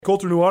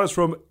Colter Nuanez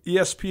from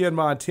ESPN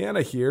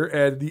Montana here,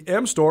 and the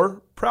M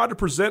Store, proud to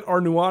present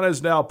our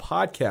Nuanez Now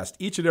podcast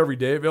each and every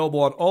day, available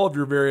on all of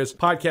your various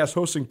podcast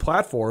hosting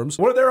platforms.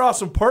 One of their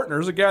awesome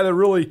partners, a guy that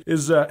really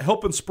is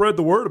helping spread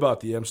the word about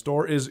the M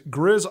Store, is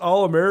Grizz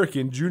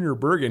All-American Junior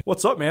Bergen.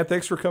 What's up, man?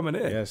 Thanks for coming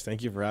in. Yes,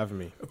 thank you for having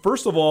me.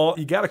 First of all,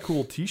 you got a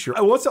cool t-shirt.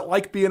 What's it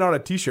like being on a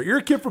t-shirt? You're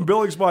a kid from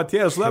Billings,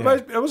 Montana, so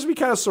that must be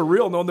kind of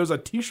surreal knowing there's a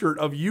t-shirt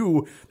of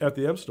you at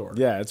the M Store.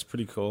 Yeah, it's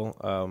pretty cool.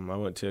 I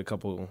went to a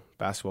couple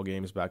basketball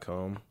games back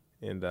home,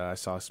 and I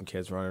saw some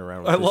kids running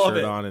around with the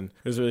shirt on, and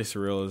it was really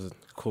surreal. It was a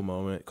cool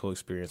moment, cool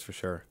experience for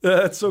sure.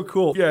 That's so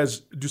cool. You guys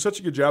do such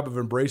a good job of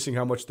embracing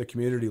how much the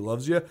community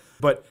loves you.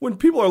 But when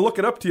people are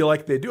looking up to you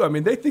like they do,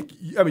 they think,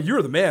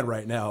 you're the man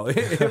right now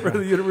for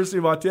the University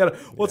of Montana.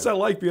 What's that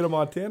like being a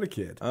Montana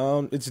kid?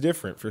 It's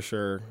different for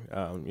sure.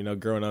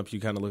 Growing up, you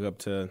kind of look up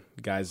to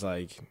guys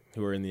like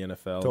who are in the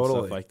NFL and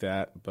stuff like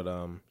that. But,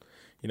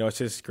 it's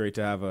just great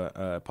to have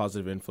a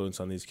positive influence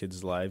on these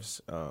kids' lives.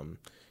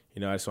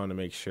 I just want to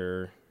make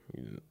sure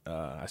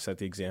I set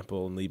the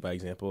example and lead by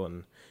example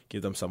and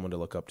give them someone to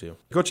look up to.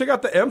 Go check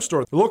out the M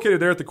Store. They're located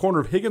there at the corner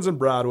of Higgins and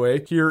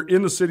Broadway here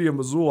in the city of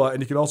Missoula,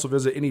 and you can also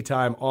visit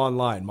anytime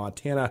online,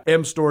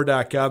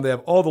 montanamstore.com. They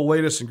have all the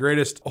latest and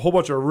greatest, a whole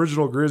bunch of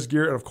original Grizz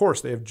gear, and of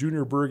course, they have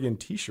Junior Bergen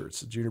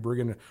t-shirts. Junior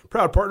Bergen,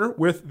 proud partner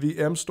with the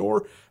M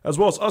Store, as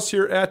well as us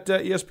here at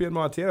ESPN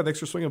Montana. Thanks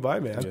for swinging by,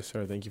 man. Yes,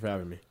 sir. Thank you for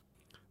having me.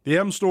 The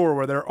M Store,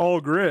 where they're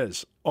all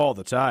Grizz all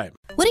the time.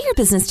 What are your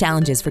business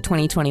challenges for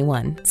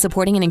 2021?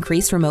 Supporting an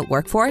increased remote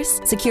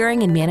workforce?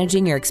 Securing and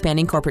managing your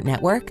expanding corporate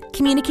network?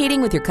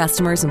 Communicating with your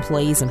customers,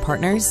 employees, and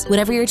partners?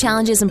 Whatever your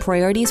challenges and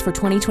priorities for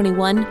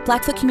 2021,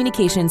 Blackfoot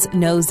Communications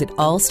knows it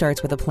all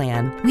starts with a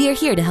plan. We are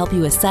here to help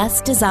you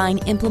assess, design,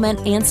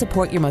 implement, and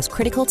support your most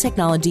critical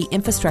technology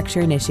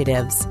infrastructure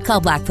initiatives.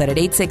 Call Blackfoot at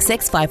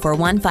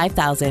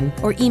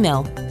 866-541-5000 or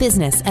email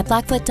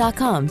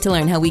business@blackfoot.com to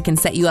learn how we can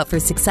set you up for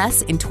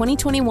success in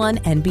 2021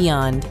 and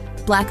beyond.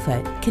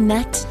 Blackfoot.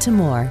 Connect to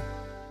more.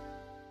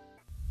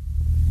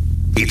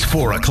 It's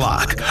 4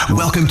 o'clock.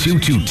 Welcome to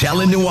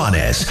Tutela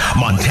Nuanez,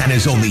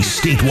 Montana's only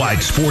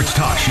statewide sports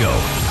talk show.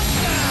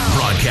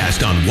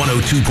 Broadcast on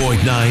 102.9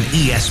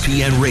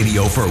 ESPN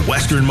Radio for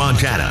Western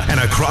Montana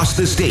and across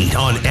the state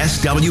on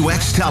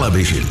SWX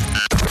Television.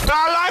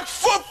 I like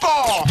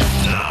football!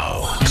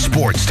 Now,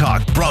 sports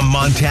talk from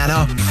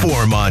Montana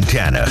for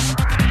Montana.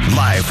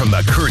 Live from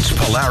the Kurtz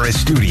Polaris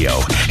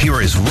studio,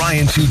 here is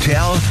Ryan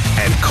Tutel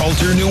and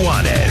Colter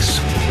Nuanez.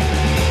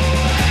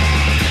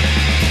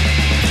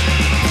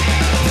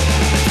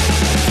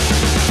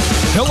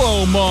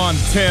 Hello,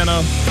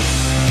 Montana.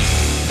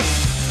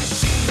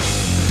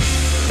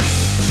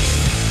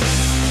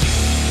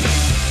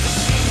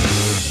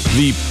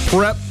 The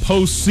prep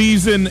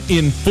postseason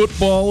in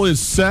football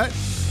is set.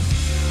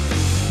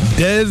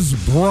 Dez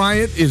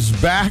Bryant is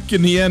back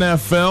in the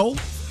NFL.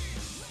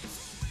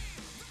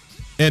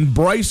 And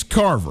Bryce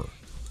Carver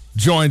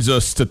joins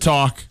us to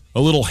talk a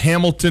little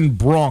Hamilton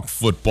Bronc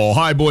football.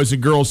 Hi, boys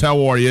and girls.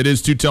 How are you? It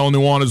is Tutela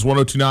Nuanez,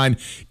 102.9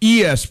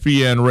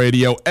 ESPN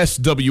Radio,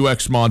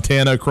 SWX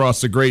Montana,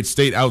 across the great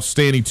state.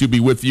 Outstanding to be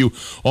with you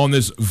on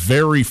this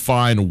very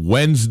fine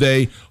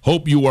Wednesday.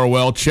 Hope you are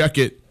well. Check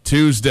it,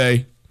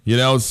 Tuesday.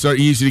 It's so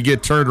easy to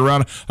get turned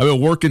around. I've been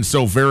working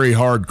so very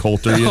hard,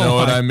 Colter. You know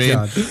what I mean?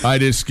 God. I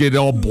just get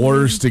all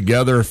blurs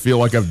together. I feel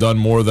like I've done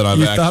more than I've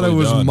actually done. You thought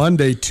it was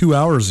Monday 2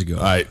 hours ago.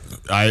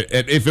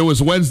 If it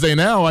was Wednesday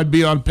now, I'd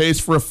be on pace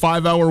for a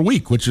 5-hour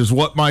week, which is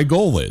what my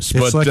goal is.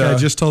 It's like I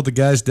just told the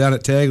guys down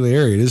at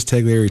Tagliari. It is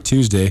Tagliari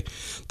Tuesday.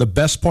 The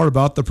best part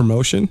about the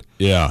promotion?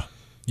 Yeah.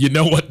 You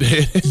know what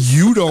day it is?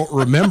 You don't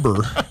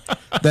remember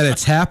that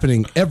it's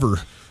happening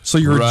ever. So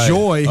your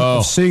joy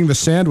of seeing the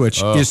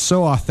sandwich is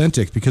so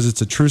authentic because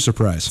it's a true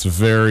surprise. It's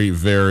very,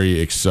 very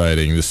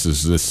exciting.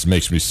 This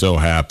makes me so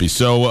happy.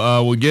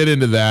 So we'll get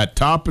into that.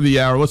 Top of the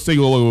hour. Let's take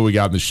a look at what we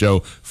got in the show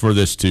for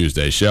this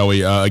Tuesday, shall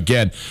we?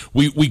 Again,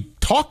 we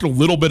talked a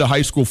little bit of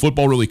high school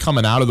football really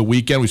coming out of the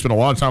weekend. We spent a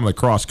lot of time on the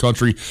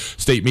cross-country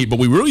state meet, but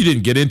we really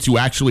didn't get into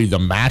actually the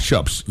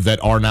matchups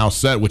that are now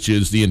set, which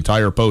is the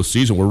entire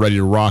postseason. We're ready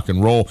to rock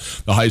and roll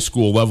the high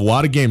school level. A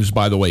lot of games,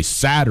 by the way,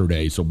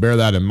 Saturday, so bear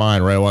that in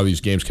mind, right? A lot of these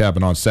games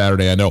happen on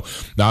Saturday. I know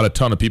not a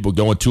ton of people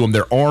going to them.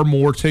 There are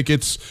more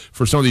tickets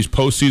for some of these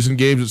postseason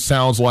games, it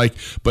sounds like,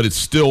 but it's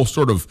still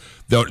sort of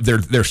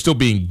they're still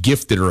being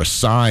gifted or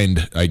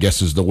assigned, I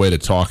guess is the way to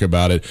talk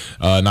about it.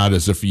 Not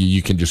as if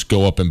you can just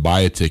go up and buy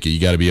a ticket. You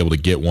got to be able to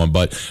get one.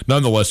 But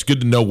nonetheless, good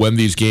to know when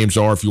these games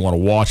are, if you want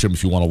to watch them,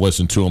 if you want to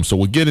listen to them. So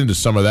we'll get into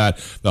some of that,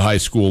 the high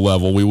school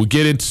level. We will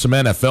get into some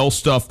NFL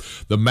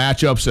stuff, the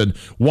matchups, and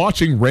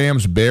watching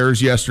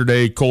Rams-Bears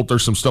yesterday. Colt,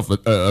 there's some stuff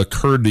that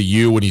occurred to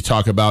you when you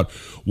talk about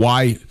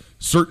why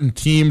certain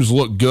teams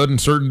look good in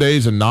certain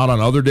days and not on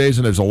other days,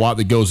 and there's a lot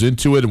that goes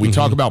into it. And we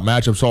talk about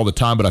matchups all the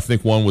time, but I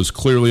think one was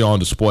clearly on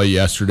display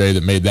yesterday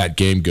that made that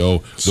game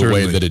go the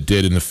way that it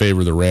did in the favor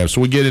of the Rams.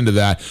 So we get into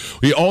that.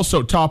 We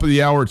also, top of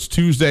the hour, it's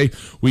Tuesday.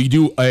 We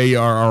do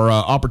our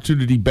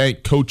Opportunity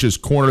Bank Coaches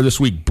Corner this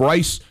week.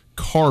 Bryce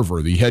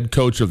Carver, the head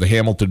coach of the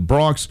Hamilton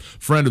Broncs,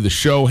 friend of the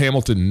show.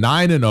 Hamilton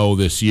 9-0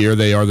 this year.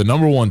 They are the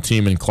number one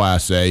team in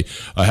Class A,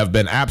 have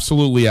been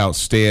absolutely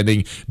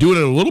outstanding, doing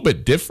it a little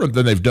bit different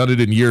than they've done it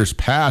in years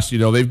past. You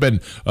know, they've been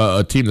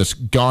a team that's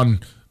gone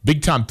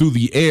big time through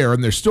the air,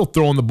 and they're still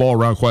throwing the ball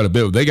around quite a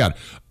bit. They got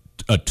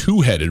a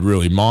two-headed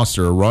really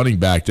monster, a running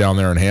back down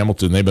there in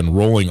Hamilton. They've been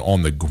rolling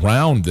on the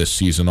ground this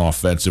season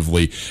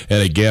offensively,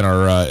 and again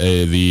are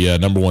the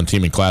number one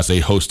team in Class A,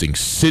 hosting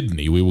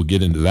Sydney. We will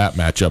get into that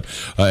matchup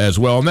as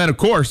well. And then, of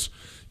course,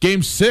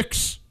 Game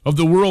 6 of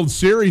the World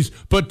Series,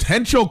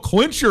 potential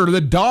clincher to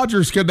the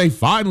Dodgers. Can they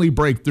finally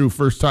break through?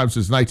 First time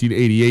since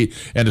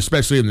 1988, and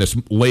especially in this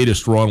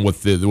latest run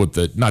with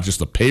the not just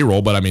the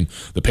payroll, but I mean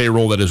the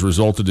payroll that has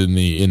resulted in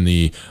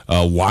the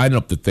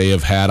lineup that they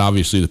have had.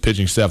 Obviously, the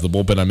pitching staff, the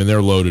bullpen. I mean,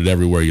 they're loaded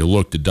everywhere you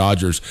look. The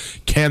Dodgers,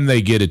 can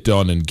they get it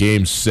done in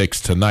Game 6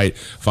 tonight?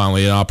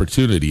 Finally, an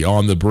opportunity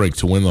on the brink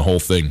to win the whole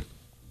thing.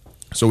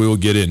 So we will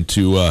get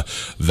into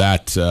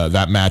that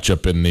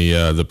matchup and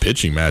the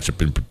pitching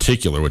matchup in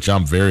particular, which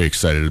I'm very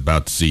excited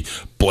about to see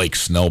Blake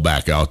Snell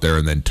back out there,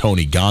 and then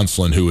Tony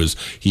Gonsolin,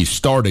 he's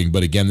starting,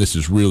 but again, this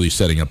is really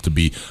setting up to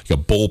be like a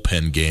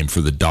bullpen game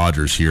for the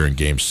Dodgers here in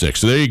Game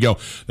 6. So there you go.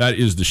 That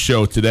is the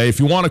show today. If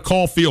you want to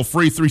call, feel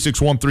free,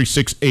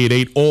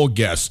 361-3688. All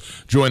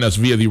guests join us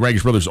via the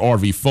Rankish Brothers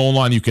RV phone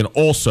line. You can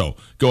also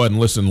go ahead and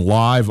listen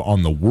live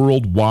on the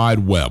World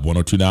Wide Web,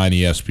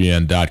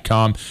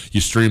 1029ESPN.com. You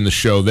stream the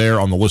show there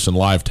on the Listen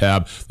Live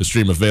tab. The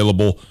stream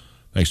available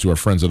thanks to our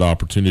friends at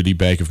Opportunity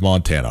Bank of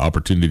Montana.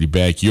 Opportunity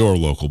Bank, your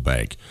local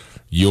bank.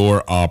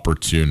 Your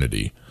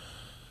opportunity.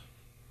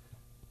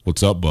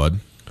 What's up,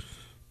 bud?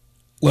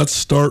 Let's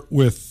start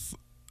with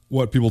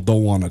what people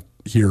don't want to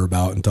hear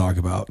about and talk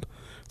about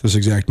this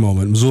exact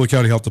moment. Missoula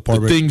County Health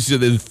Department.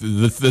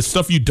 The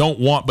stuff you don't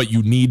want, but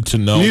you need to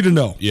know. You need to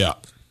know. Yeah.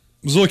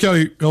 Missoula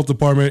County Health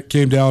Department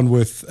came down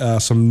with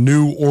some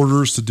new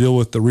orders to deal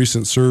with the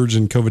recent surge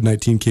in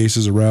COVID-19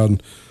 cases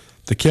around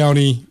the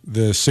county,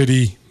 the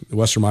city,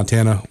 Western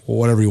Montana,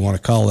 whatever you want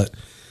to call it.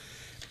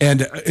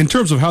 And in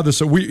terms of how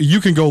this, you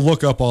can go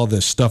look up all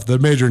this stuff. The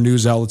major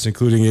news outlets,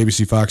 including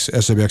ABC, Fox,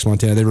 SABX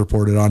Montana, they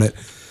reported on it.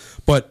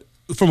 But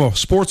from a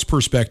sports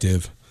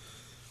perspective,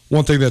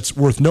 one thing that's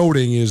worth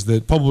noting is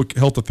that public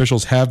health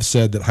officials have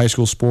said that high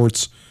school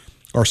sports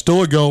are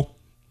still a go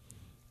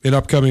in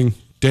upcoming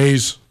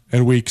days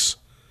and weeks.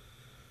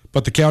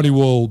 But the county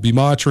will be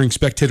monitoring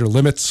spectator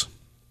limits.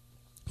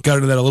 Got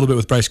into that a little bit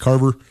with Bryce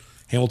Carver,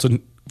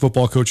 Hamilton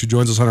football coach, who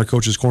joins us on our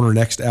Coach's Corner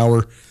next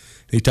hour.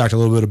 He talked a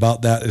little bit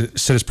about that. It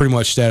said it's pretty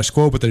much status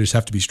quo, but they just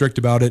have to be strict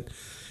about it.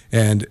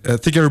 And I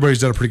think everybody's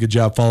done a pretty good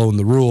job following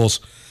the rules.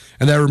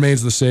 And that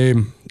remains the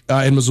same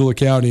in Missoula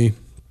County.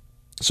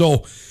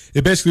 So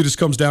it basically just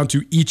comes down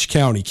to each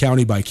county,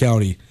 county by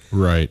county.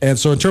 Right. And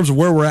so in terms of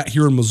where we're at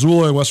here in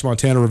Missoula and Western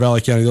Montana,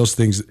 Ravalli County, those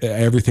things,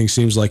 everything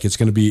seems like it's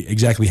going to be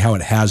exactly how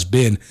it has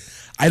been.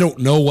 I don't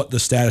know what the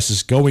status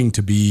is going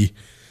to be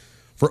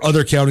for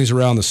other counties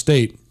around the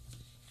state.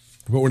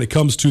 But when it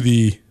comes to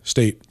the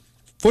state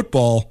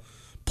football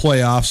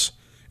playoffs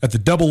at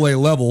the AA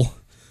level,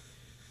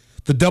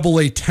 the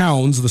AA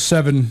towns, the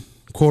 7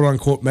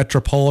 quote-unquote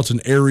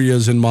metropolitan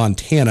areas in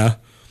Montana,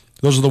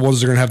 those are the ones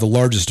that are going to have the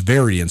largest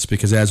variance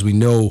because, as we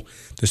know,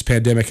 this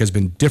pandemic has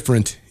been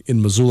different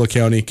in Missoula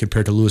County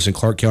compared to Lewis and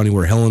Clark County,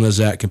 where Helena's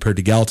at, compared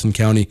to Gallatin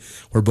County,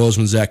 where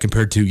Bozeman's at,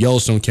 compared to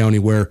Yellowstone County,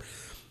 where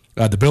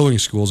the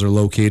Billings schools are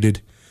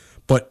located.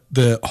 But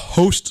the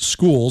host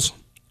schools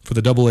for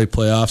the AA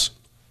playoffs,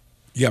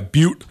 you got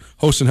Butte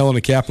hosting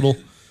Helena Capital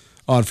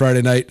on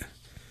Friday night.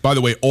 By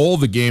the way, all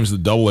the games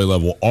at the AA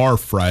level are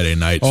Friday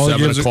night,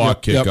 7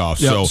 o'clock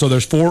kickoff. So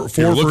there's four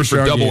first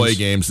round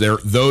games.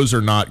 Those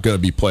are not going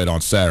to be played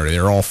on Saturday.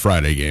 They're all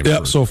Friday games.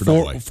 Yep. So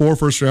four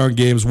first round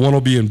games. One will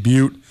be in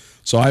Butte.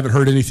 So I haven't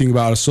heard anything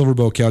about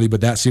Silverbow County,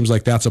 but that seems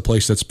like that's a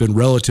place that's been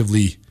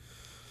relatively,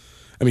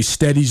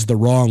 steady's the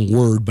wrong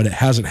word, but it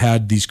hasn't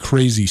had these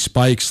crazy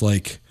spikes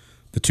like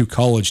the two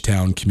college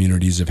town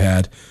communities have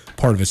had.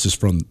 Part of it's just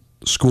from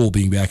school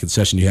being back in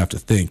session, you have to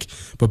think.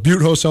 But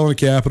Butte hosts Helena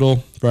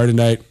Capital Friday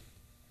night.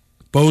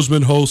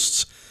 Bozeman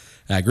hosts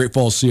Great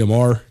Falls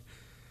CMR.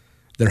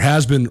 There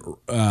has been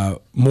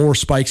more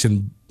spikes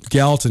in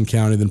Gallatin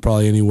County than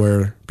probably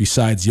anywhere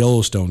besides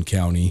Yellowstone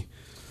County.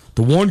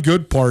 The one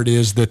good part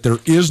is that there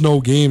is no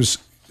games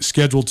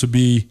scheduled to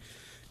be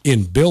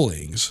in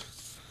Billings.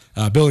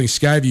 Billings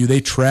Skyview,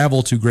 they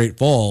travel to Great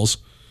Falls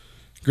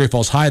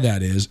High,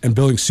 that is, and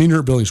Billings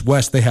Senior, Billings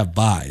West, they have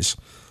byes.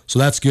 So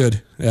that's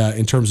good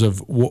in terms of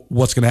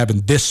what's going to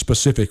happen this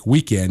specific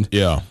weekend.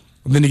 Yeah.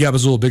 And then you got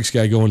Missoula Big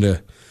Sky going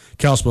to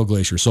Kalispell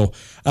Glacier. So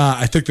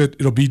I think that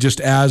it'll be just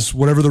as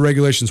whatever the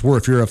regulations were.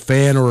 If you're a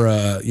fan or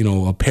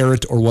a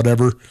parent or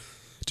whatever,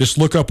 just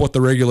look up what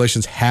the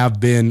regulations have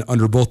been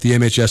under both the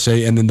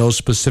MHSA and then those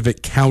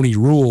specific county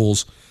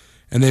rules,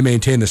 and they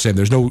maintain the same.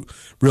 There's no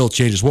real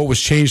changes. What was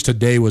changed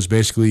today was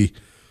basically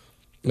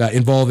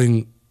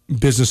involving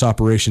business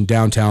operation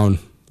downtown,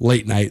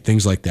 late night,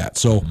 things like that.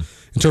 So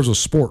in terms of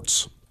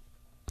sports,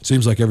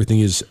 seems like everything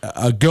is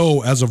a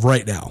go as of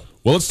right now.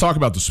 Well, let's talk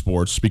about the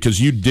sports,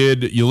 because you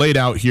laid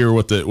out here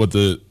what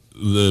the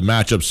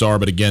matchups are.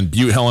 But again,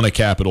 Butte Helena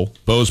Capital,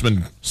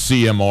 Bozeman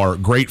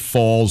CMR, Great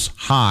Falls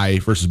High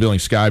versus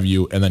Billings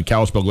Skyview, and then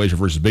Kalispell Glacier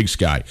versus Big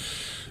Sky.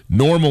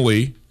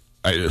 Normally,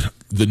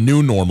 the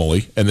new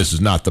normally, and this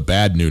is not the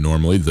bad new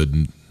normally,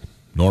 the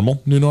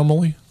normal new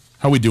normally.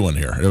 How are we doing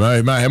here?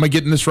 Am I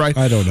getting this right?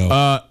 I don't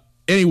know.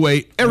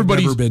 Anyway,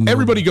 everybody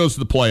goes to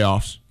the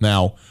playoffs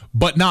now,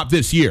 but not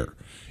this year.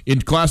 In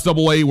Class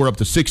AA, we're up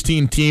to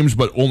 16 teams,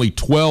 but only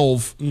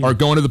 12 are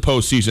going to the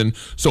postseason.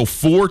 So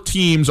 4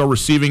 teams are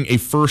receiving a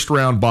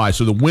first-round bye.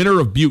 So the winner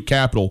of Butte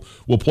Capital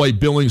will play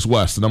Billings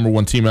West, the number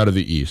 1 team out of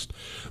the East.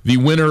 The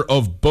winner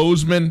of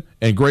Bozeman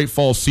and Great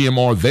Falls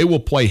CMR, they will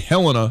play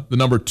Helena, the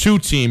number 2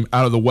 team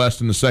out of the West,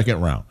 in the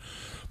second round.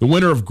 The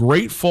winner of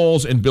Great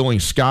Falls and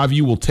Billings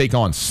Skyview will take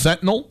on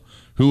Sentinel,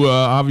 who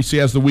obviously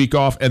has the week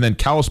off, and then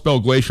Kalispell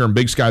Glacier and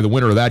Big Sky, the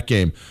winner of that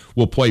game,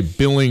 will play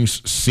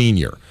Billings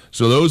Senior.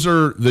 So those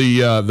are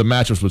the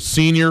matchups with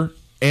Senior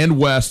and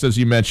West, as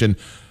you mentioned,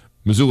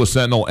 Missoula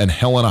Sentinel and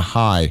Helena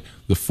High,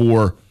 the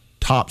 4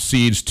 top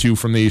seeds, 2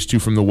 from the East, 2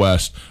 from the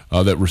West,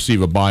 that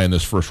receive a bye in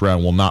this first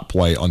round will not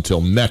play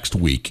until next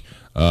week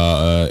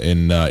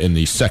in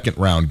the second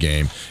round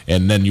game,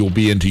 and then you'll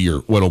be into your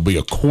what'll be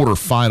a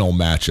quarterfinal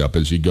matchup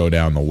as you go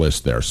down the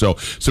list there. So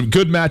some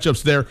good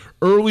matchups there.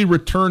 Early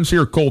returns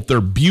here, Colt. They're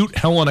Butte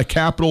Helena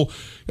Capital.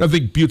 I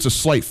think Butte's a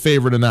slight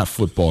favorite in that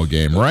football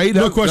game, right?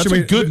 No question.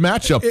 That's a good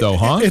matchup, though,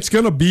 huh? It's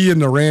going to be in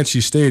the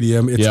Ranchi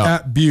Stadium. It's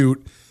at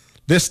Butte.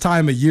 This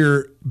time of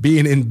year,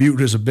 being in Butte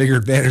is a bigger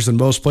advantage than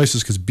most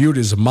places because Butte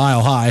is a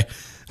mile high,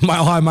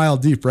 mile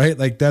deep, right?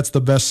 Like, that's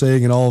the best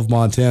saying in all of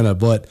Montana.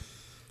 But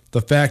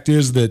the fact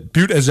is that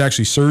Butte has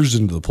actually surged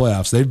into the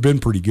playoffs. They've been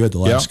pretty good the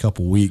last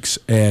couple weeks,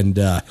 and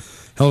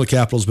Helena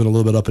Capital's been a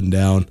little bit up and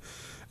down.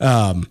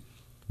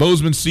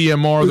 Bozeman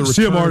CMR, the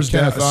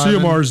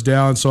CMR's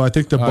down, so I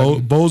think the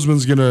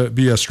Bozeman's going to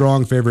be a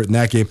strong favorite in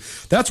that game.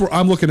 That's where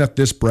I'm looking at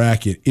this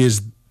bracket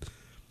is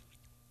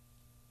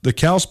the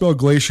Kalispell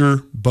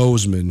Glacier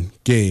Bozeman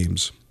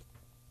games.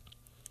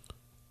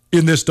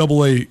 In this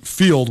AA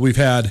field, we've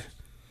had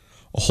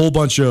a whole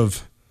bunch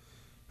of,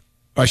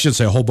 I should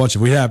say a whole bunch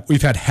of,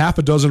 we've had half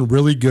a dozen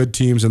really good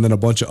teams and then a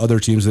bunch of other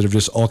teams that have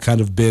just all kind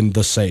of been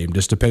the same,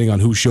 just depending on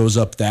who shows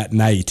up that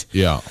night.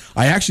 Yeah.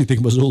 I actually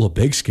think Missoula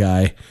Big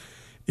Sky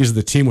is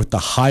the team with the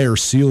higher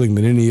ceiling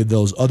than any of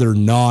those other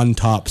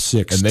non-top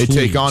 6 and they teams.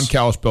 take on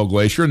Kalispell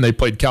Glacier, and they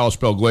played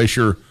Kalispell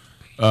Glacier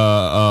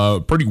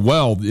pretty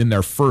well in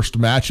their first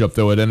matchup,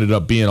 though it ended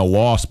up being a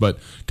loss. But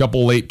a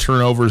couple late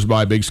turnovers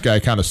by Big Sky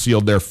kind of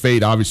sealed their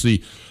fate.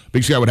 Obviously,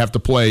 Big Sky would have to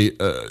play,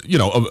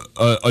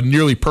 a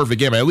nearly perfect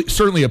game.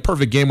 Certainly a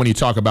perfect game when you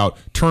talk about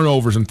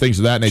turnovers and things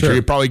of that nature. Sure.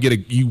 You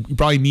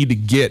probably need to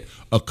get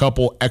a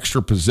couple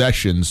extra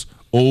possessions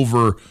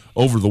over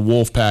the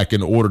Wolfpack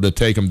in order to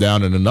take them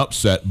down in an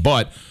upset.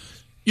 But,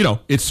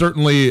 it's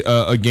certainly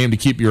a game to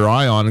keep your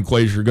eye on, and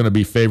Glacier are going to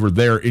be favored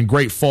there. In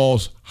Great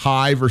Falls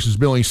High versus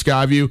Billings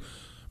Skyview,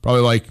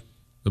 probably like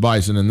the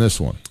Bison in this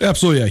one.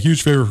 Absolutely, yeah.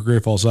 Huge favor for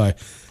Great Falls High.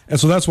 And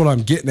so that's what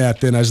I'm getting at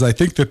then, is I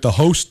think that the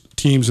host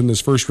teams in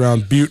this first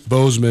round, Butte,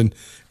 Bozeman,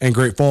 and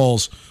Great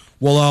Falls,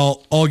 will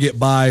all get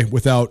by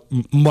without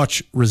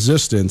much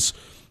resistance.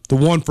 The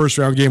one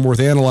first-round game worth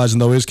analyzing,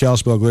 though, is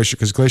Kalispell Glacier,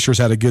 because Glacier's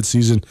had a good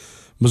season.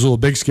 Missoula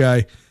Big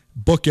Sky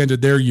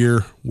bookended their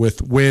year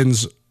with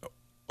wins,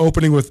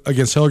 opening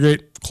against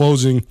Hellgate,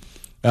 closing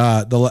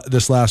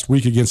this last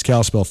week against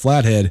Kalispell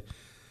Flathead.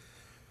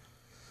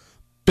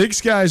 Big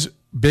Sky's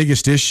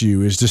biggest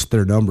issue is just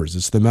their numbers.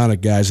 It's the amount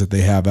of guys that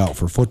they have out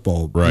for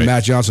football. Right.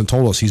 Matt Johnson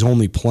told us he's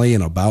only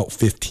playing about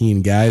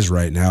 15 guys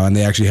right now, and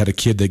they actually had a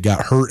kid that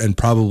got hurt and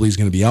probably is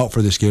going to be out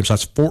for this game, so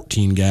that's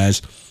 14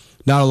 guys.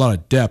 Not a lot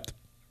of depth.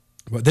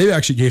 But they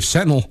actually gave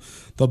Sentinel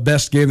the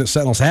best game that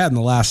Sentinel's had in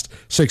the last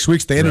 6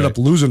 weeks. They ended up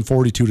losing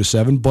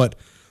 42-7, but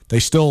they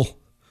still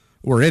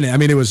were in it. I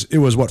mean, it was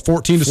what,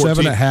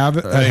 14-7 at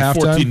halftime.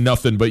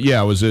 14-0, but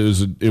yeah, it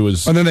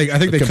was. And then I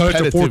think they cut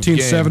it to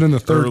 14-7 in the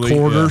third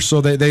quarter. Yeah.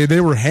 So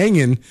they were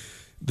hanging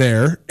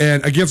there.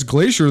 And against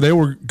Glacier, they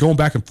were going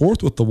back and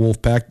forth with the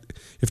Wolfpack.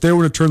 If they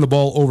were to turn the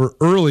ball over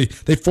early,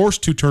 they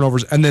forced 2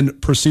 turnovers and then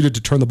proceeded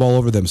to turn the ball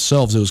over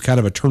themselves. It was kind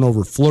of a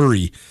turnover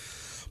flurry,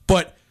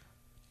 but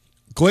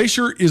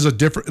Glacier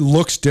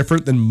looks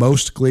different than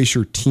most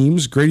Glacier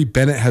teams. Grady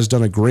Bennett has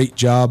done a great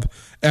job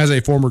as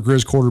a former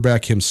Grizz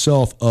quarterback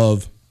himself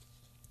of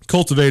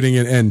cultivating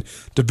and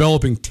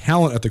developing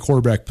talent at the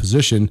quarterback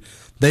position.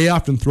 They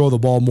often throw the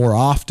ball more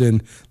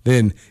often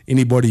than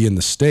anybody in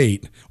the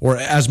state, or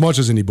as much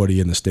as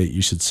anybody in the state,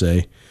 you should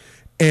say.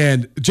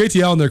 And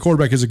JT Allen, their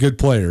quarterback, is a good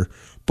player,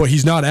 but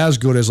he's not as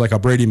good as like a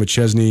Brady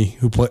McChesney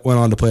who went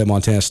on to play at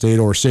Montana State,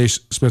 or Say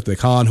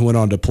Smith-McCon who went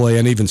on to play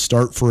and even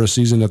start for a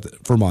season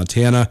for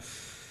Montana.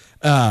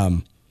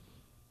 That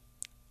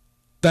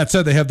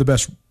said, they have the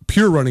best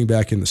pure running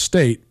back in the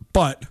state,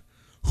 but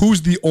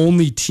who's the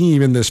only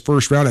team in this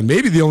first round, and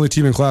maybe the only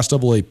team in Class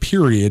AA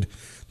period,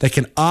 that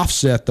can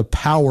offset the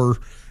power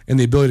and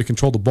the ability to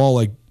control the ball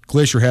like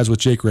Glacier has with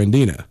Jake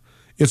Randina?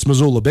 It's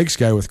Missoula Big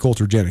Sky with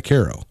Colter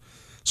Janicaro.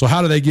 So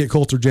how do they get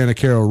Colter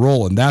Janicaro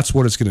rolling? That's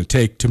what it's going to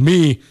take. To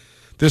me,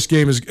 this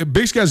game is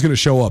Big Sky's going to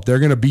show up. They're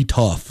going to be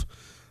tough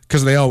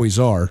because they always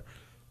are.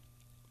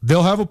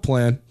 They'll have a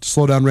plan to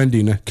slow down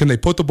Rendina. Can they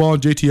put the ball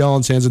in JT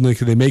Allen's hands and then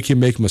can they make him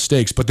make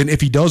mistakes? But then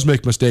if he does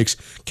make mistakes,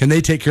 can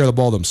they take care of the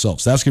ball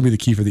themselves? That's going to be the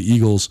key for the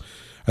Eagles.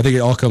 I think it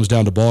all comes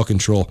down to ball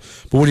control.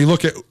 But when you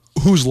look at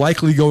who's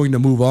likely going to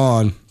move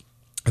on,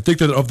 I think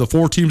that of the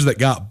 4 teams that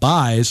got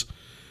buys,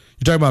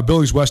 you're talking about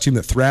Billings West team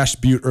that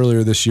thrashed Butte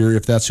earlier this year,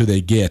 if that's who they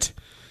get.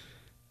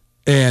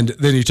 And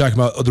then you're talking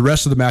about the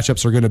rest of the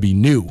matchups are going to be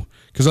new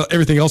because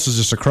everything else is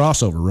just a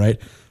crossover, right?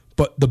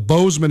 But the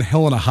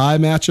Bozeman-Helena High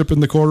matchup in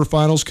the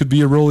quarterfinals could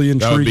be a really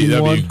intriguing one.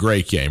 That would be a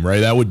great game,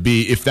 right? That would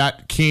be, if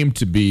that came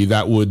to be,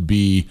 that would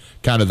be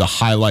kind of the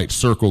highlight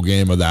circle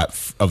game of that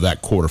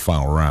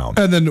quarterfinal round.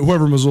 And then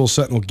whoever Missoula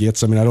Sentinel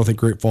gets, I mean, I don't think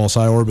Great Falls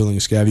High or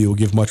Billings Scabby will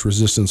give much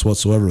resistance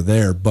whatsoever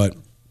there. But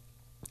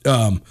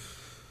the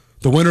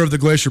winner of the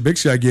Glacier Big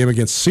Sky game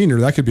against Senior,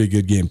 that could be a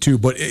good game too.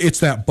 But it's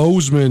that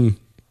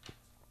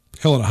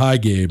Bozeman-Helena High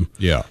game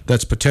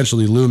that's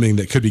potentially looming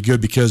that could be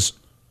good because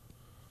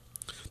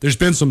there's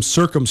been some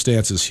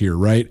circumstances here,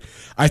 right?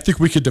 I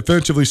think we could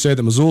definitively say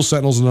that Missoula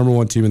Sentinel is the number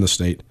 1 team in the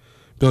state.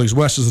 Billings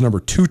West is the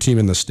number 2 team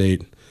in the state.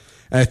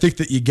 And I think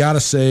that you got to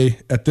say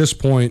at this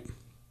point,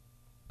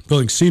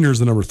 Billings Senior is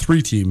the number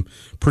 3 team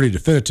pretty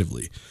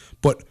definitively.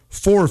 But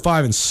 4,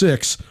 5, and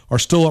 6 are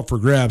still up for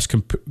grabs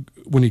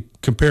when you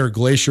compare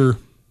Glacier,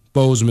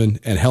 Bozeman,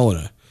 and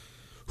Helena.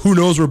 Who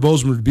knows where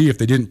Bozeman would be if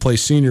they didn't play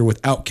Senior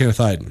without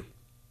Kenneth Iden?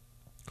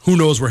 Who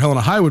knows where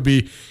Helena High would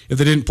be if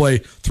they didn't play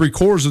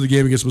 3/4 of the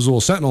game against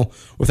Missoula Sentinel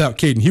without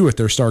Caden Hewitt,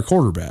 their star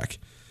quarterback?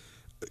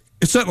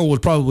 Sentinel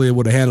would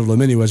have handled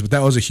them anyways, but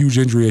that was a huge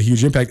injury, a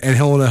huge impact. And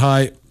Helena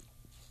High,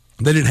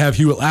 they didn't have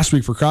Hewitt last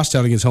week for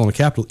Crosstown against Helena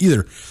Capital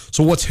either.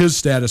 So what's his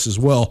status as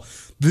well?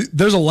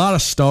 There's a lot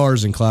of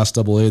stars in Class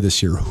AA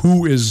this year.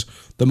 Who is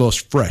the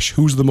most fresh?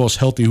 Who's the most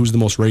healthy? Who's the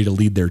most ready to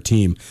lead their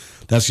team?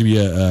 That's going to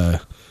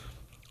be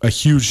a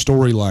huge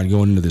storyline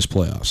going into this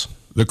playoffs.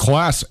 The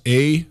Class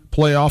A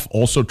playoff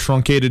also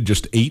truncated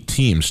just 8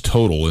 teams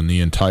total in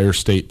the entire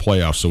state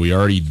playoff, so we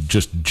already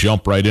just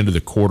jump right into the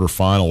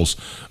quarterfinals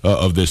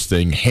of this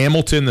thing.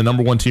 Hamilton, the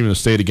number 1 team in the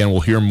state, again,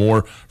 we'll hear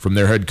more from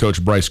their head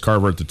coach, Bryce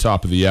Carver, at the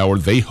top of the hour.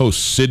 They host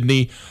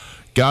Sidney.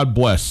 God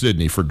bless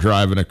Sidney for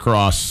driving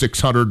across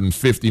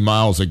 650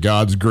 miles of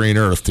God's green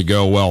earth to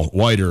go, well,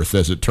 white earth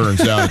as it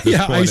turns out at this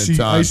point in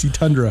time. Icy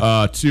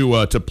tundra.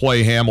 To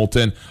play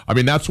Hamilton. I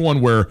mean, that's one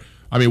where,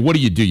 I mean, what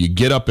do? You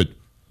get up at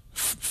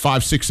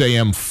 5, 6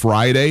 a.m.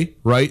 Friday,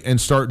 right, and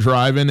start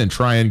driving and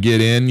try and get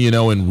in,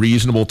 in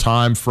reasonable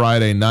time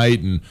Friday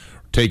night and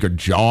take a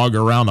jog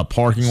around a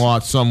parking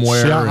lot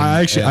somewhere.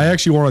 See, I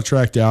actually want to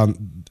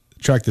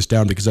track this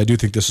down because I do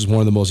think this is one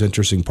of the most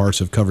interesting parts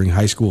of covering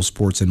high school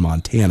sports in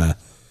Montana.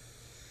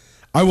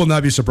 I will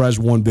not be surprised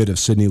one bit if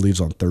Sidney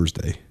leaves on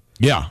Thursday.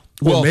 Yeah,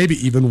 or maybe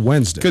even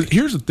Wednesday. Because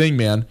here's the thing,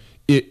 man.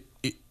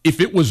 If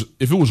it was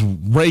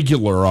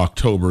regular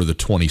October the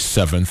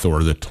 27th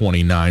or the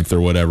 29th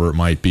or whatever it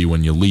might be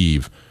when you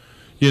leave,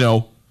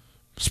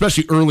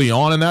 especially early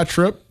on in that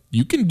trip,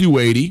 you can do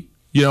 80,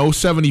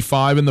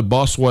 75 in the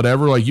bus,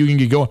 whatever. Like you can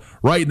get going.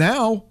 Right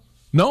now,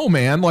 no,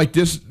 man. Like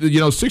this,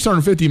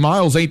 650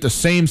 miles ain't the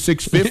same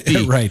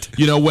 650. Right.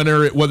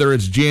 Whether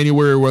it's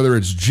January or whether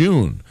it's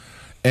June.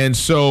 And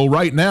so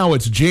right now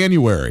it's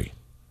January.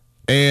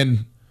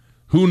 And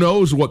who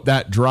knows what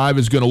that drive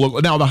is going to look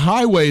like. Now, the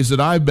highways that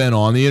I've been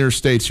on, the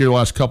interstates here the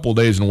last couple of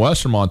days in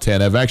western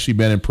Montana, have actually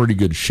been in pretty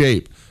good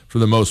shape for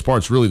the most part.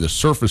 It's really the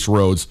surface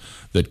roads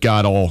that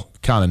got all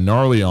kind of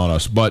gnarly on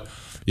us. But,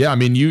 yeah, I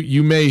mean,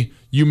 you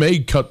may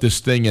cut this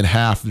thing in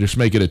half, just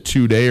make it a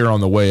 2-dayer on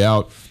the way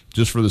out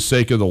just for the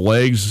sake of the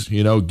legs,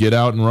 get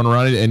out and run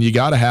around it. And you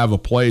got to have a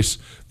place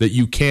that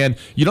you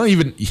don't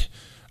even –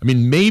 I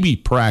mean, maybe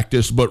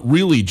practice, but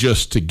really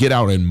just to get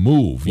out and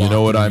move. You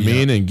know what I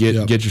mean, and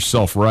get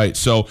yourself right.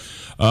 So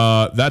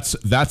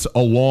that's a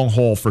long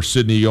haul for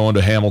Sidney going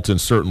to Hamilton.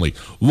 Certainly,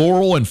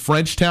 Laurel and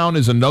Frenchtown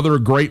is another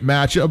great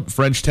matchup.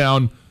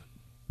 Frenchtown,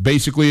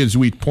 basically, as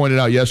we pointed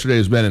out yesterday,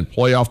 has been in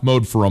playoff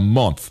mode for a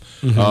month.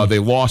 Mm-hmm. They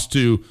lost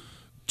to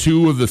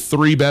 2 of the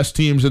 3 best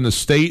teams in the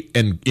state,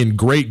 and in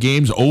great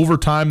games.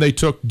 Overtime, they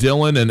took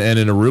Dillon, and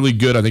in a really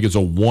good, I think it's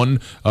a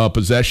 1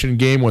 possession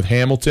game with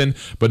Hamilton,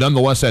 but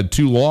nonetheless had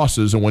 2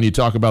 losses. And when you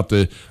talk about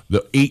the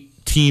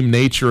 8-team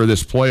nature of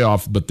this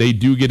playoff, but they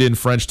do get in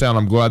Frenchtown.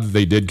 I'm glad that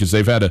they did because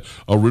they've had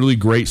a really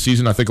great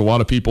season. I think a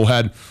lot of people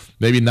had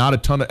maybe not a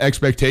ton of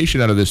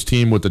expectation out of this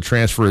team with the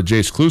transfer of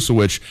Jace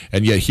Klusewicz,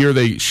 and yet here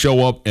they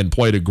show up and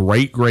played a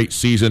great, great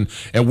season,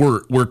 and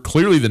we're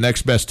clearly the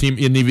next best team,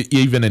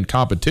 even in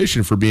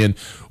competition for being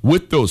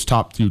with those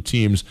top 2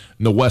 teams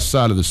in the west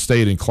side of the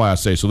state in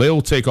Class A. So they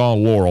will take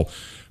on Laurel.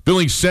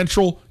 Billings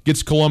Central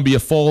gets Columbia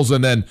Falls,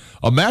 and then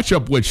a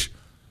matchup which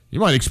you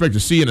might expect to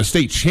see in a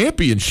state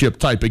championship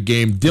type of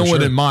game,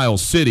 Dillon and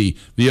Miles City,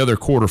 the other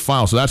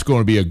quarterfinal. So that's going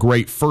to be a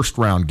great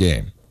first-round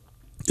game.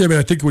 Yeah, I mean,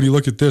 I think when you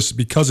look at this,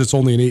 because it's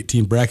only an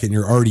 8-team bracket and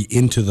you're already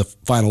into the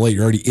Final 8,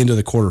 you're already into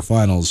the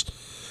quarterfinals,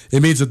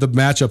 it means that the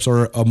matchups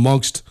are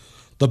amongst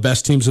the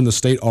best teams in the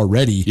state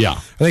already. Yeah.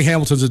 I think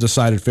Hamilton's a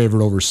decided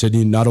favorite over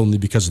Sidney, not only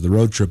because of the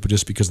road trip, but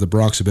just because the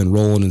Broncs have been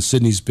rolling, and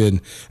Sidney's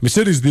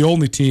the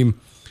only team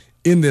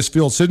in this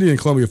field. Sidney and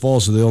Columbia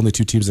Falls are the only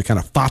two teams that kind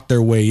of fought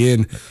their way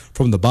in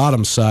from the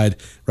bottom side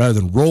rather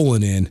than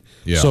rolling in.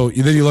 Yeah. So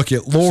then you look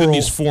at Laurel.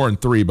 Sidney's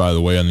 4-3, by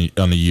the way,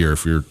 on the year,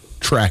 if you're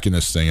tracking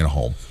this thing at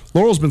home.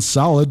 Laurel's been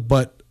solid,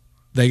 but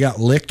they got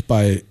licked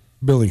by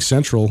Billings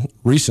Central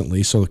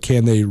recently, so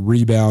can they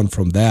rebound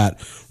from that?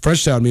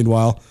 Frenchtown,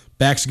 meanwhile,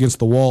 backs against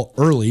the wall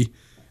early,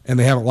 and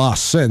they haven't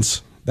lost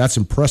since. That's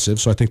impressive,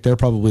 so I think they're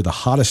probably the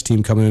hottest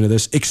team coming into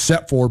this,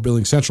 except for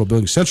Billings Central.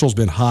 Billings Central's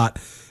been hot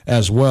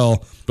as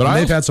well, but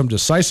they've had some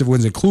decisive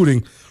wins,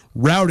 including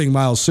routing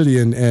Miles City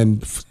and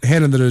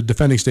handing the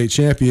defending state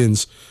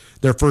champions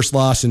their first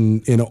loss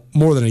in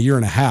more than a year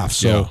and a half.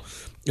 So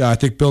I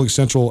think Billings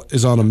Central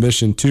is on a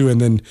mission too.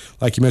 And then,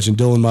 like you mentioned,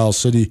 Dillon Miles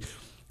City,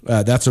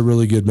 that's a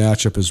really good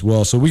matchup as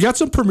well. So we got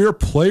some premier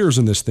players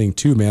in this thing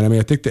too, man. I mean,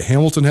 I think that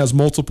Hamilton has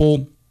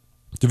multiple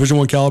Division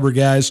I caliber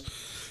guys.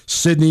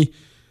 Sidney,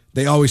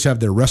 they always have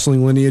their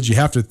wrestling lineage. You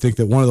have to think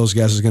that one of those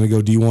guys is going to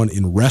go D1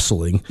 in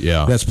wrestling.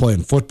 Yeah. That's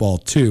playing football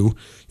too.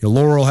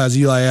 Laurel has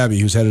Eli Abbey,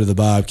 who's headed to the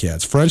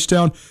Bobcats.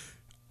 Frenchtown,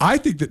 I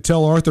think that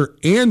Tel Arthur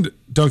and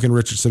Duncan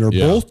Richardson are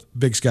both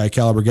Big Sky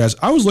caliber guys.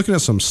 I was looking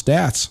at some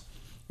stats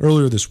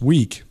earlier this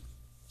week.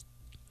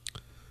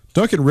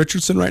 Duncan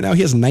Richardson right now,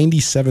 he has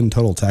 97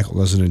 total tackles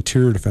as an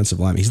interior defensive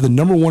lineman. He's the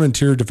number one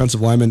interior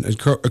defensive lineman,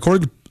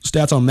 according to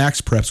stats on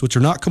Max Preps, which are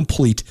not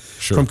complete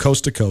from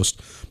coast to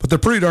coast, but they're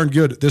pretty darn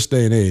good at this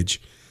day and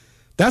age.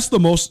 That's the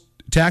most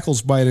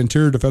tackles by an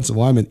interior defensive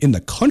lineman in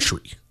the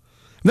country.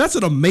 And that's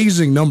an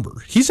amazing number.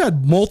 He's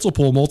had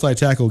multiple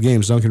multi-tackle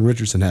games, Duncan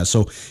Richardson has.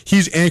 So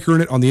he's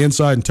anchoring it on the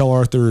inside, and Tel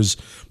Arthur is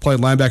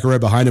playing linebacker right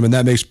behind him, and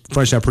that makes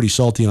Frenchtown pretty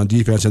salty on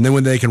defense. And then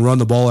when they can run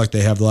the ball like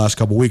they have the last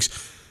couple weeks,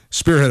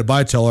 spearheaded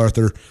by Tel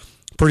Arthur,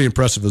 pretty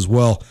impressive as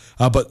well.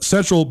 But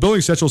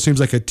Billings Central seems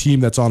like a team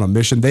that's on a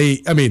mission.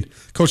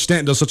 Coach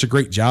Stanton does such a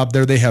great job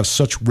there. They have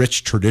such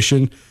rich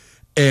tradition,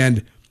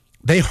 and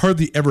they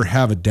hardly ever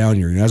have a down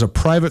year. As a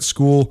private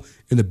school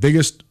in the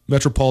biggest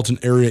metropolitan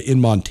area in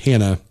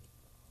Montana,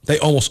 they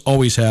almost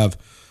always have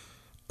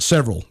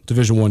several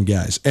Division I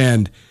guys.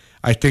 And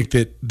I think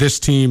that this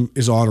team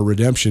is on a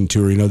redemption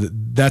tour.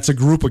 That's a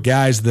group of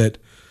guys that,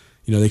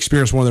 they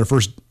experienced one of their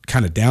first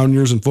kind of down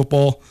years in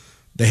football.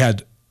 They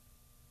had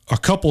a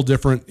couple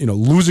different,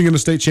 losing in the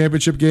state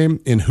championship game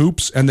in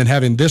hoops and then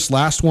having this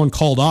last one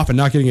called off and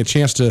not getting a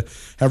chance to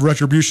have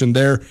retribution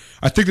there.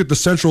 I think that the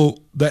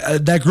Central,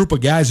 that group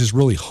of guys is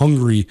really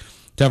hungry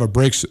to have a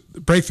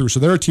breakthrough. So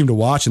they're a team to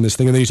watch in this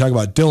thing. And then you talk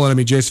about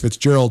Dillon. Jason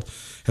Fitzgerald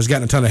has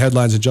gotten a ton of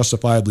headlines, and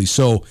justifiably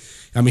so.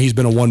 He's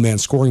been a one-man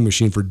scoring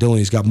machine for Dillon.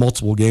 He's got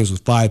multiple games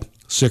with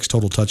 5-6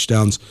 total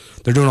touchdowns.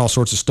 They're doing all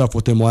sorts of stuff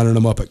with him, lining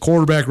him up at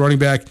quarterback, running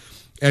back,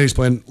 and he's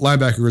playing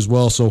linebacker as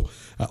well. So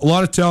a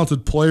lot of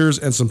talented players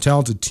and some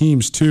talented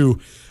teams too.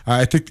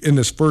 I think in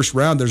this first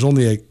round, there's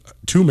only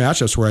two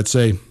matchups where I'd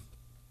say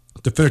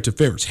definitive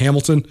favorites: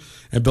 Hamilton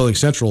and Billings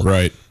Central.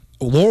 Right.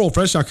 Laurel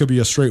Frenchtown could be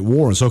a straight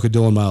war, and so could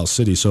Dillon Miles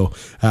City. So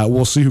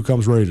we'll see who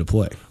comes ready to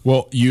play.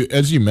 Well,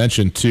 as you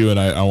mentioned too, and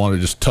I want to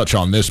just touch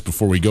on this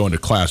before we go into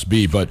Class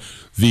B, but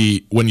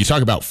when you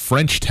talk about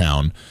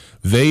Frenchtown,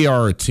 they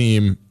are a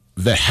team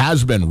that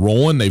has been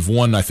rolling. They've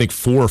won, I think,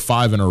 4 or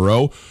 5 in a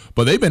row,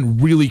 but they've been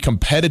really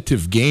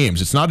competitive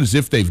games. It's not as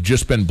if they've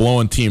just been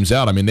blowing teams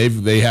out.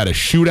 They had a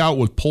shootout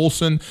with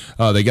Polson.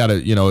 They got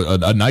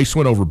a nice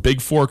win over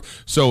Big Fork.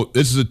 So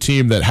this is a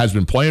team that has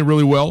been playing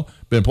really well,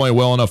 been playing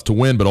well enough to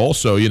win, but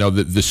also,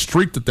 the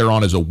streak that they're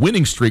on is a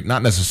winning streak,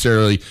 not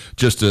necessarily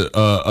just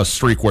a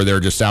streak where they're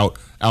just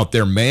out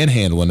there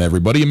manhandling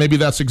everybody. And maybe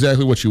that's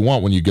exactly what you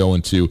want when you go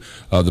into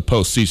the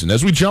postseason.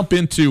 As we jump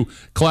into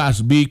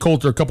Class B,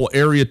 Coulter, a couple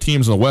area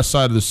teams on the west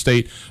side of the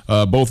state,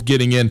 both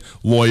getting in.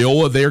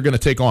 Loyola, they're going to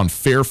take on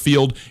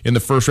Fairfield in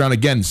the first round.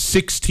 Again,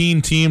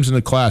 16 teams in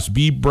the Class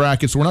B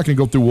bracket, so we're not going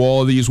to go through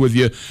all of these with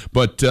you,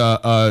 but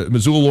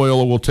Missoula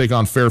Loyola will take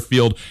on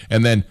Fairfield,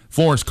 and then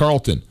Florence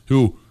Carlton,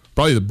 who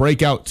probably the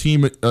breakout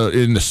team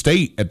in the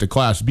state at the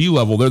Class B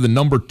level. They're the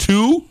number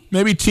 2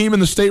 maybe team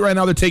in the state right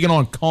now. They're taking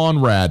on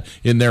Conrad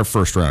in their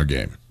first round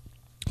game.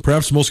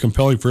 Perhaps the most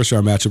compelling first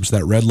round matchup is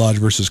that Red Lodge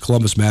versus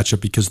Columbus matchup,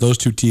 because those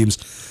two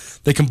teams,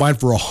 they combined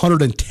for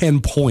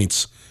 110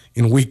 points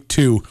in week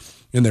 2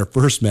 in their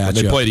first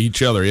matchup. They played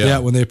each other, yeah. Yeah,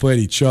 when they played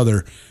each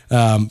other.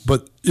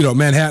 But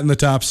Manhattan, the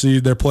top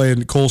seed, they're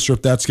playing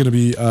Colstrip. That's going to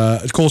be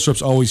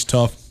Colstrip's always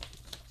tough.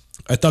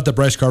 I thought that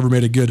Bryce Carver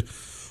made a good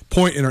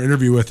point in our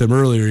interview with him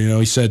earlier.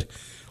 He said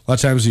a lot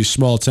of times these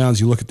small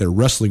towns, you look at their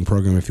wrestling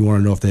program if you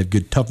want to know if they have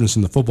good toughness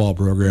in the football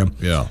program.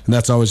 Yeah. And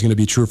that's always going to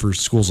be true for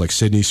schools like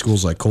Sidney,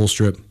 schools like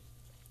Colstrip.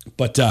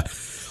 But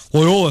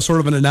Loyola is sort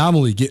of an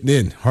anomaly getting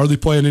in. Hardly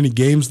playing any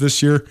games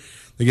this year.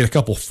 They get a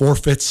couple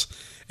forfeits,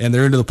 and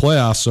they're into the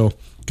playoffs. So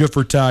good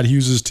for Todd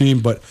Hughes' team.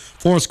 But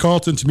Florence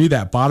Carlton, to me,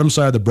 that bottom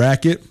side of the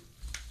bracket,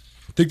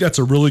 I think that's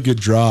a really good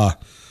draw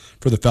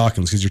for the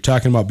Falcons, because you're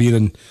talking about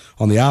being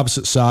on the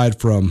opposite side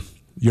from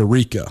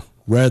Eureka,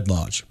 Red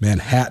Lodge,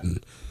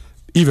 Manhattan,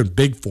 even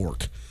Big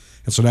Fork.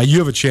 And so now you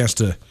have a chance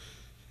to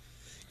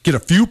get a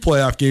few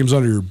playoff games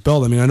under your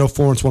belt. I mean, I know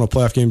Florence won a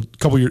playoff game a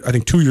couple years, I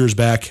think 2 years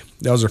back.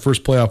 That was their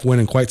first playoff win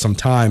in quite some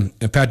time.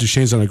 And Pat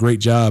Duchesne's done a great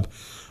job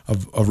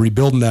of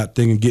rebuilding that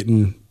thing and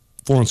getting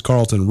Florence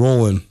Carlton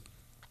rolling.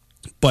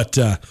 But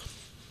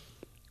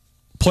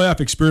playoff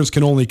experience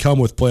can only come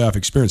with playoff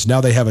experience.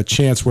 Now they have a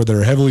chance where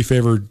they're a heavily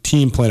favored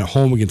team playing at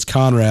home against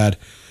Conrad,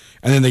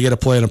 and then they get to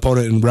play an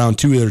opponent in round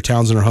 2, either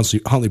Townsend or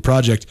Huntley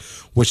Project,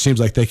 which seems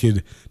like they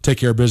could take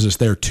care of business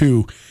there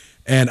too.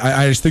 And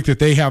I just think that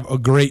they have a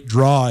great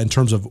draw in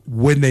terms of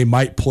when they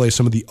might play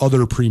some of the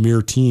other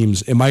premier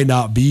teams. It might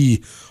not be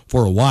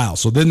for a while.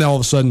 So then all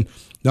of a sudden,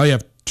 now you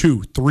have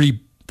 2-3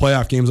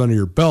 playoff games under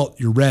your belt.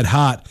 You're red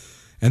hot.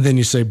 And then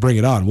you say, bring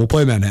it on. We'll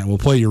play Manhattan. We'll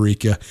play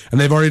Eureka.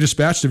 And they've already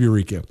dispatched of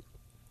Eureka.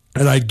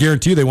 And I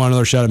guarantee you they want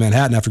another shot at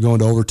Manhattan after going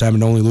to overtime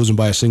and only losing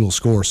by a single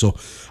score. So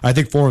I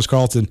think Florence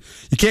Carlton,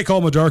 you can't call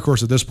them a dark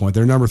horse at this point.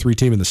 They're number 3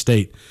 team in the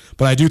state.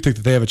 But I do think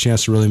that they have a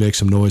chance to really make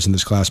some noise in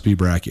this Class B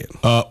bracket.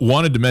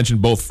 Wanted to mention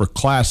both for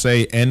Class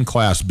A and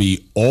Class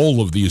B,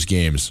 all of these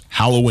games,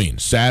 Halloween,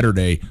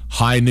 Saturday,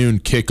 high noon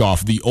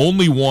kickoff. The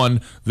only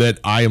one that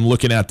I am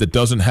looking at that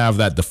doesn't have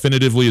that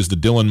definitively is the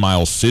Dillon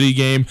Miles City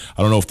game.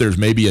 I don't know if there's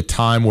maybe a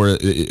time where,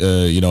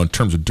 in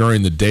terms of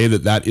during the day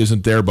that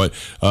isn't there, but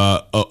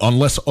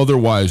unless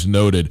otherwise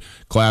noted,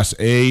 Class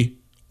A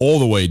all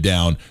the way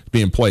down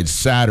being played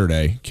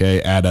Saturday,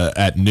 okay,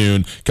 at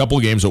noon. A couple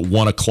of games at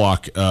 1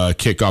 o'clock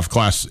kickoff.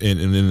 Class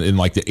in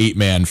like the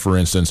 8-man, for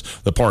instance,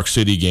 the Park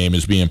City game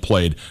is being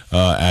played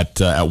at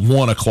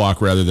 1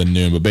 o'clock rather than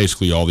noon. But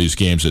basically, all these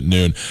games at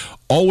noon.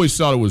 Always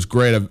thought it was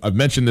great. I've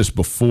mentioned this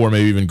before,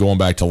 maybe even going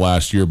back to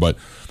last year, but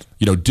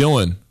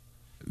Dillon,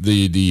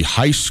 the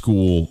high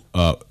school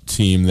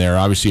team there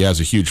obviously has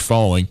a huge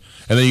following,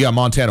 and then you got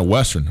Montana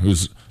Western,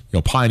 who's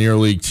Pioneer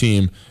League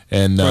team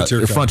and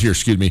Frontier,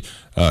 excuse me.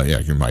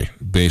 Get my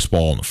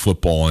baseball and the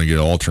football and get it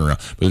all turned around.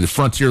 But the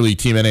Frontier League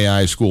team,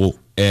 NAI school,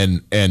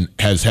 and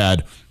has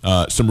had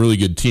some really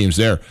good teams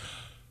there.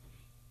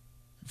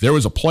 There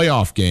was a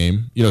playoff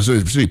game, so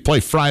you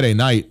play Friday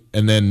night,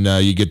 and then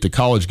you get the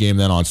college game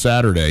then on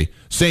Saturday.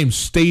 Same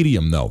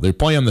stadium, though. They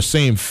play on the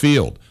same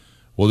field.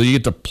 Well, you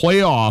get the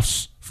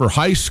playoffs for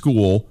high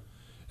school,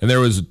 and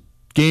there was a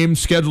game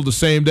scheduled the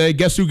same day.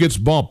 Guess who gets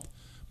bumped?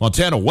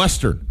 Montana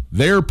Western.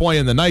 They're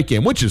playing the night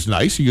game, which is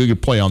nice. You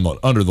could play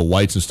under the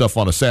lights and stuff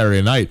on a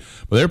Saturday night,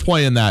 but they're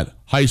playing that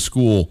high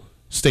school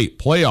state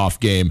playoff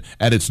game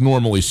at its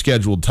normally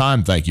scheduled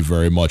time, thank you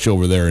very much,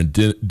 over there in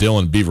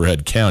Dillon,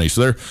 Beaverhead County.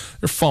 So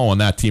they're following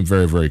that team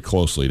very, very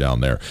closely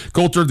down there.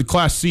 Coulter, the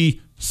Class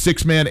C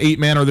 6-man,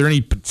 8-man, are there any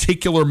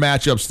particular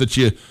matchups that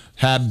you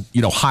had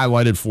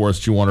highlighted for us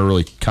that you want to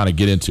really kind of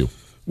get into?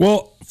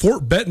 Well,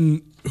 Fort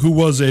Benton, who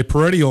was a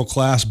perennial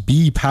Class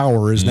B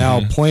power, is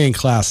now playing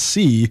Class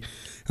C,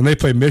 and they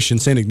play Mission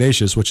St.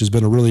 Ignatius, which has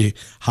been a really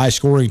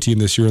high-scoring team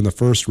this year in the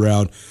first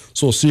round.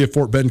 So we'll see if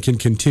Fort Benton can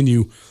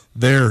continue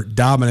their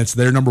dominance.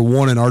 They're number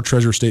 1 in our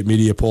Treasure State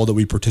media poll that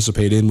we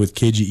participate in with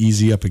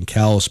KGEZ up in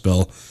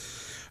Kalispell.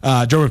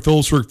 German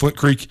Phillipsburg, Flint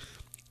Creek,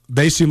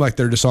 they seem like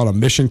they're just on a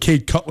mission.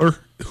 Cade Cutler,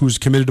 who's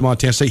committed to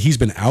Montana State, he's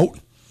been out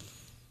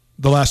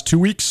the last 2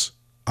 weeks.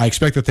 I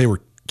expect that they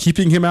were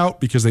keeping him out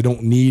because they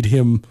don't need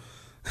him.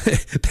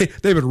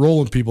 They've been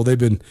rolling people. I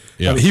mean,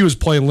 he was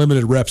playing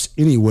limited reps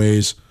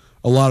anyways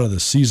a lot of the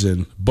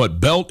season.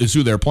 But Belt is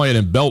who they're playing,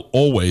 and Belt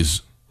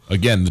always,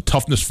 again, the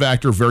toughness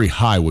factor very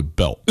high with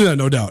Belt. Yeah,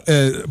 no doubt.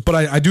 But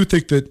I do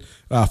think that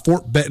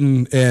Fort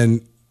Benton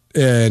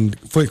and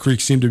Flint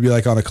Creek seem to be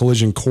like on a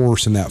collision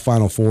course in that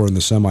Final Four in the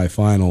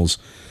semifinals.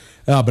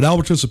 But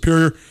Alberton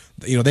Superior,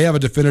 they have a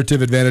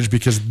definitive advantage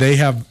because they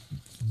have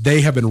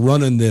been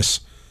running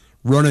this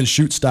run and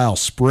shoot style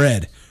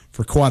spread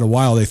for quite a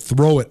while. They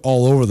throw it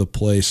all over the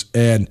place,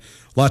 and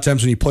a lot of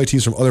times when you play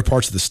teams from other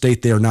parts of the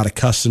state, they are not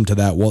accustomed to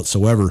that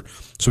whatsoever.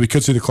 So we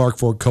could see the Clark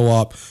Fork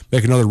Co-op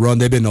make another run.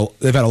 They've had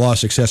a lot of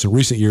success in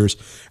recent years.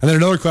 And then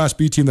another Class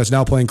B team that's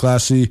now playing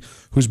Class C,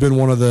 who's been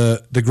one of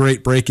the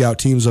great breakout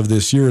teams of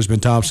this year, has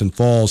been Thompson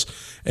Falls.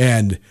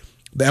 And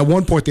at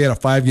one point, they had a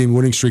 5-game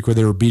winning streak where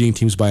they were beating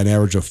teams by an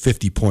average of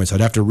 50 points.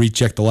 I'd have to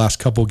recheck the last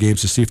couple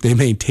games to see if they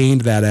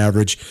maintained that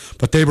average,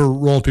 but they were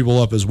rolling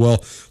people up as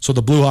well. So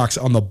the Blue Hawks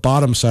on the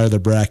bottom side of the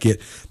bracket,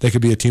 they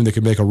could be a team that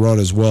could make a run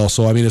as well.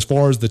 So, I mean, as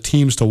far as the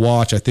teams to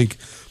watch, I think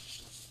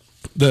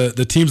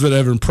the teams that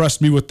have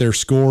impressed me with their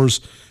scores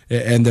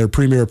and their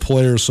premier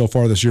players so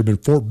far this year have been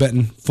Fort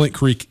Benton, Flint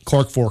Creek,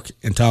 Clark Fork,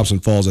 and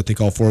Thompson Falls. I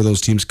think all 4 of those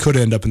teams could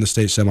end up in the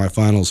state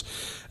semifinals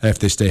if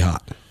they stay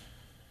hot.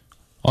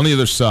 On the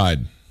other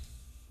side,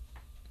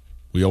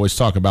 we always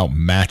talk about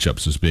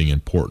matchups as being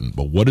important,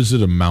 but what does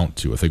it amount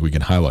to? I think we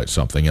can highlight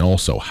something. And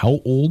also,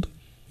 how old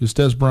is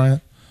Des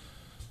Bryant?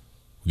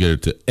 We'll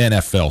get into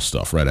NFL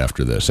stuff right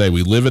after this. Hey,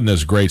 we live in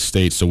this great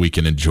state so we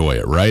can enjoy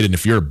it, right? And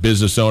if you're a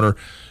business owner,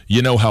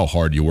 You know how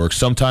hard you work,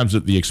 sometimes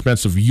at the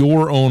expense of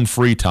your own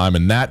free time,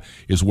 and that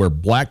is where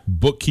Black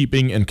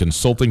Bookkeeping and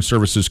Consulting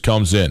Services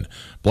comes in.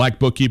 Black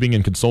Bookkeeping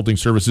and Consulting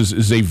Services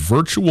is a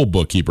virtual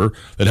bookkeeper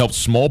that helps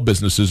small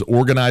businesses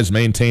organize,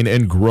 maintain,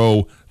 and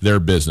grow their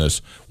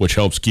business, which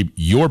helps keep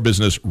your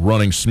business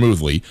running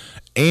smoothly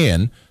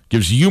and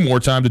gives you more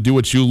time to do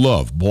what you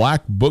love.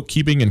 Black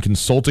Bookkeeping and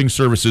Consulting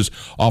Services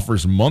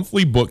offers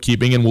monthly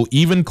bookkeeping and will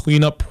even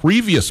clean up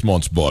previous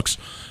month's books.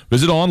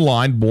 Visit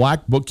online,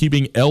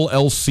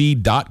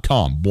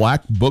 blackbookkeepingllc.com,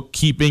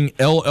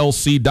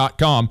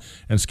 blackbookkeepingllc.com,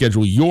 and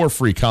schedule your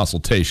free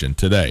consultation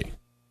today.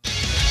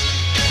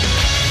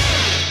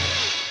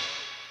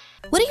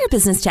 What are your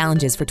business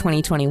challenges for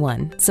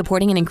 2021?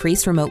 Supporting an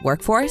increased remote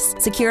workforce?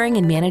 Securing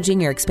and managing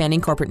your expanding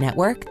corporate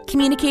network?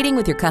 Communicating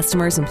with your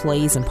customers,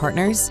 employees, and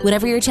partners?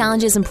 Whatever your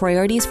challenges and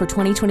priorities for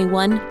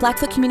 2021,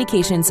 Blackfoot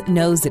Communications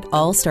knows it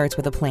all starts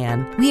with a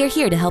plan. We are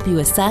here to help you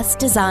assess,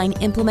 design,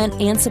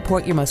 implement, and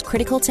support your most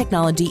critical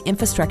technology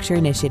infrastructure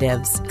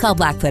initiatives. Call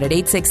Blackfoot at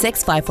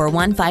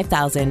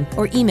 866-541-5000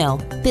 or email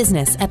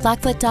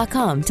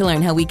business@blackfoot.com to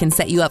learn how we can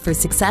set you up for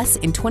success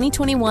in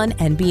 2021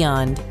 and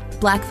beyond.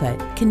 Blackfoot,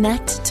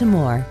 connect to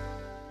more.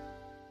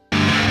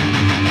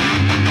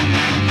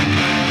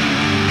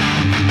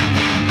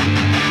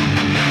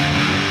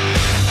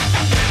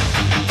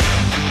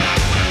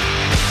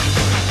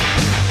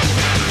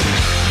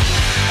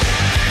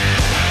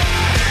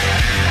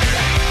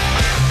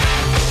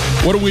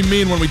 What do we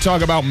mean when we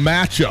talk about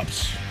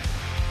matchups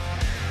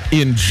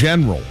in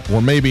general,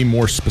 or maybe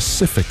more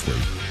specifically?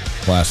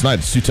 Last night,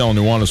 it's Tutel and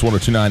Nuanez,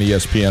 102.9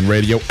 ESPN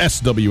Radio,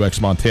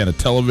 SWX Montana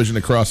Television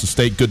across the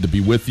state. Good to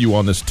be with you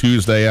on this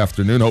Tuesday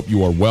afternoon. Hope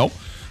you are well.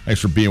 Thanks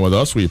for being with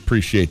us. We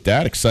appreciate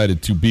that.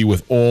 Excited to be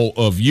with all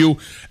of you.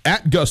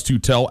 At Gus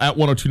Tutel, at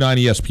 102.9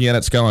 ESPN,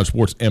 at Skyline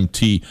Sports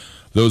MT.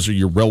 Those are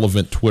your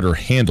relevant Twitter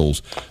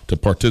handles to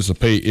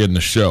participate in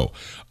the show.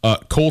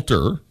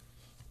 Colter,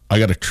 I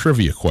got a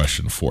trivia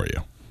question for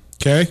you.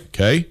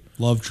 Okay.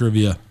 Love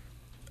trivia.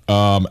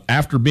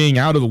 After being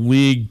out of the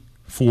league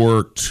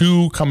for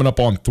 2 coming up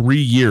on 3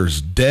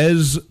 years,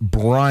 Dez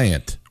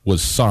Bryant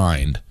was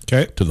signed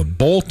to the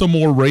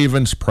Baltimore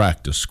Ravens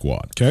practice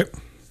squad. Okay.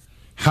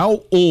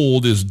 How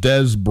old is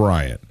Dez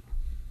Bryant?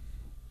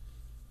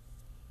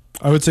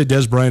 I would say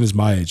Dez Bryant is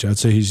my age. I'd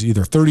say he's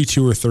either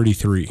 32 or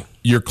 33.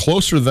 You're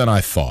closer than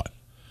I thought.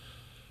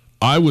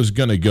 I was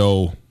going to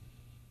go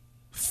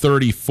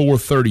 34,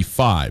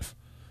 35.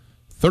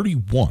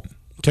 31.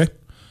 Okay.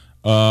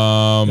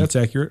 That's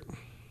accurate.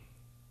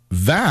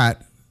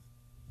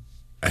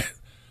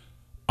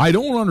 I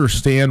don't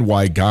understand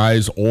why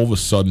guys all of a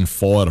sudden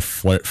fall out of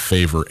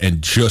favor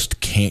and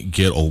just can't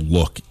get a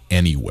look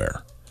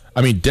anywhere.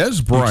 I mean,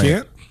 Dez Bryant. You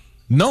can't?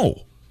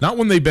 No, not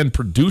when they've been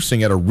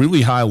producing at a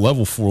really high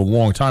level for a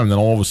long time. And then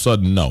all of a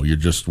sudden, no,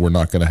 we're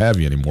not going to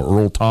have you anymore.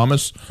 Earl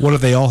Thomas. What do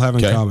they all have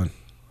in common?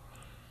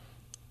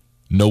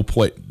 No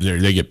play.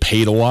 They get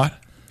paid a lot.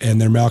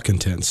 And they're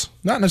malcontents.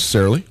 Not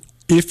necessarily.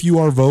 If you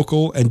are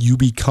vocal and you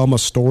become a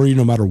story,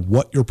 no matter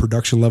what your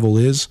production level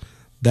is,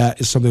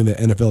 that is something that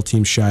NFL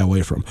teams shy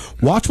away from.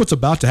 Watch what's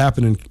about to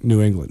happen in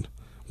New England.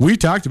 We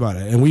talked about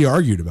it, and we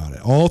argued about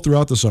it all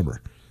throughout the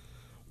summer.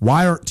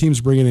 Why aren't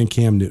teams bringing in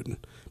Cam Newton?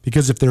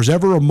 Because if there's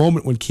ever a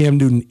moment when Cam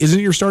Newton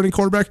isn't your starting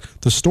quarterback,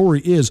 the story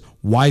is,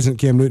 why isn't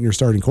Cam Newton your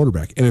starting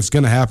quarterback? And it's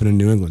going to happen in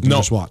New England.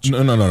 Just watch.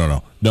 No.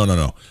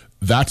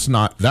 That's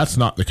not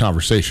the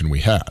conversation we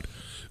had.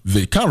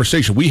 The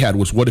conversation we had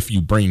was, what if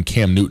you bring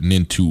Cam Newton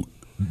into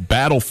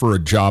battle for a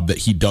job that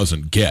he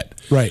doesn't get?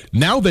 Right.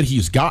 Now that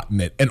he's gotten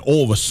it and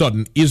all of a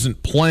sudden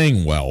isn't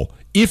playing well,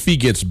 if he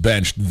gets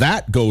benched,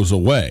 that goes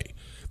away.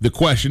 The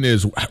question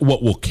is,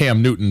 what will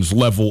Cam Newton's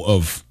level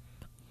of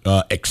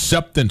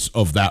acceptance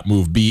of that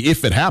move be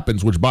if it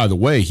happens, which, by the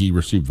way, he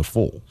received the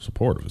full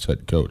support of his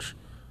head coach,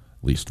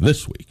 at least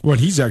this week. Well,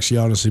 he's actually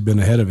honestly been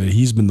ahead of it.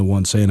 He's been the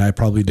one saying, I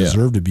probably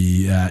deserve to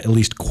be at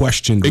least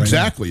questioned.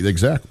 Exactly.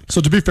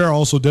 So to be fair,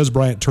 also, Dez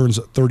Bryant turns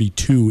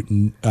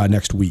 32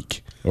 next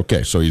week.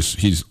 Okay, so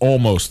he's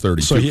almost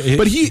 32.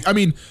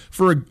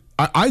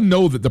 I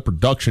know that the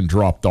production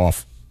dropped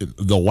off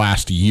the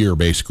last year,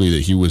 basically,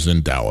 that he was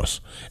in Dallas.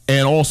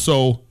 And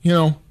also,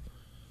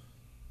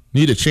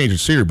 need a change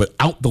of scenery, but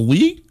out the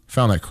league?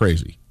 Found that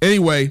crazy.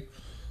 Anyway,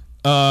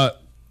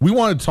 we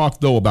wanted to talk,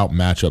 though, about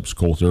matchups,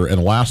 Colter,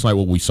 and last night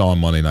what we saw on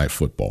Monday Night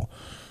Football.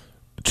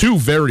 2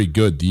 very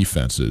good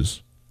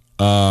defenses.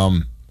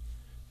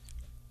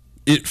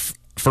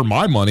 For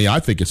my money, I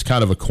think it's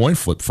kind of a coin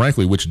flip,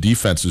 frankly, which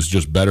defense is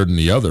just better than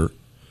the other.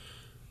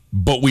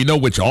 But we know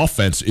which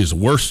offense is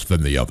worse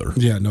than the other.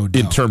 Yeah, no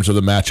doubt. In terms of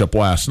the matchup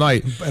last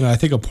night. And I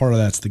think a part of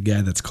that's the guy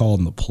that's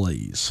calling the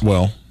plays.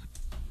 Well,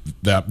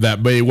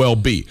 that may well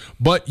be.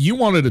 But you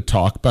wanted to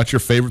talk about your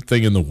favorite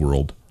thing in the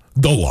world,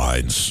 the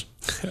lines.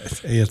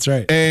 That's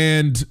right.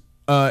 And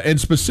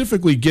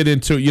specifically get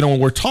into, when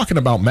we're talking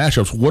about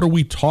matchups, what are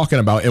we talking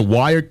about, and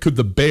why could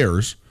the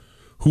Bears,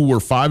 who were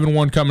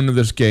 5-1 coming into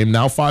this game,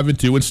 now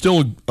 5-2, and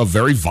still a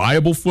very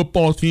viable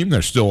football team.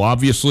 They're still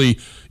obviously,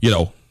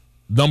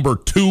 number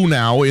 2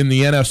 now in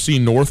the NFC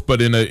North, but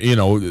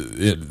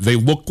they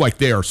look like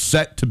they are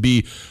set to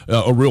be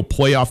a real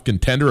playoff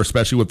contender,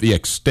 especially with the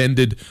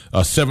extended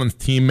 7th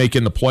team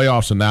making the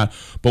playoffs and that.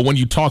 But when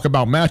you talk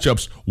about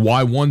matchups,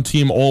 why one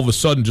team all of a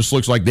sudden just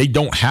looks like they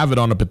don't have it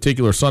on a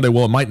particular Sunday?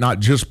 Well, it might not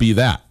just be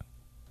that.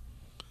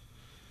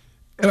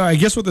 And I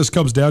guess what this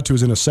comes down to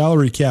is in a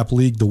salary cap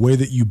league, the way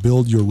that you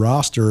build your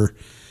roster,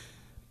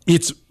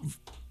 it's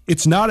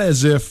not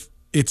as if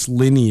it's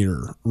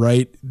linear,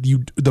 right?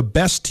 The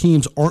best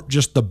teams aren't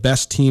just the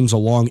best teams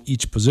along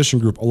each position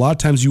group. A lot of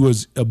times you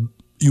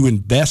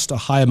invest a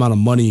high amount of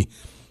money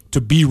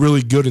to be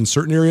really good in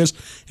certain areas,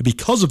 and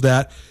because of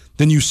that,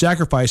 then you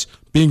sacrifice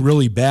being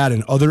really bad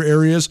in other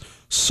areas.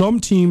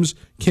 Some teams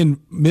can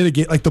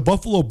mitigate, like the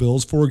Buffalo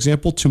Bills, for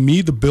example. To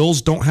me, the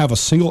Bills don't have a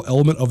single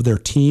element of their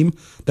team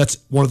that's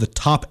one of the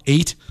top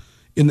 8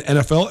 in the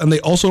NFL, and they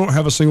also don't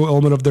have a single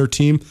element of their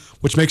team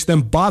which makes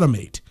them bottom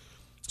 8.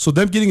 So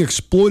them getting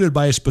exploited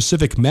by a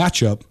specific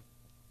matchup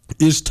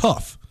is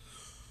tough.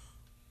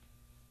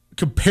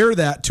 Compare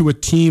that to a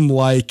team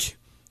like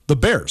the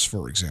Bears,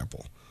 for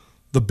example.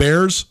 The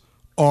Bears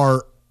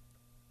are,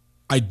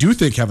 I do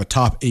think, have a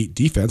top 8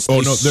 defense.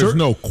 There's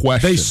no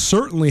question. They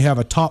certainly have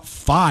a top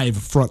 5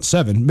 front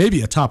 7,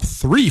 maybe a top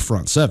 3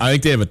 front 7. I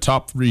think they have a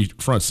top 3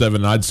 front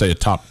 7, and I'd say a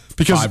top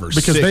 5 or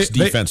 6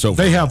 defense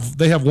overall.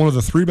 They have one of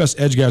the 3 best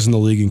edge guys in the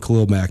league in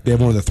Khalil Mack. They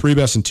have one of the 3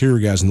 best interior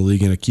guys in the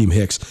league in Akeem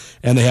Hicks.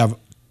 And they have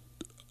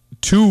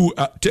 2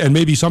 and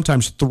maybe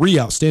sometimes 3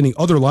 outstanding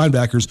other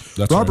linebackers.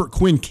 That's Robert right.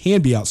 Quinn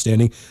can be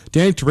outstanding.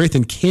 Danny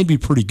Trevathan can be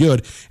pretty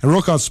good. And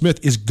Roquan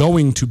Smith is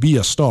going to be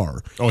a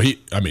star.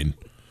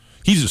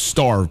 He's a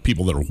star of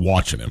people that are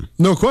watching him.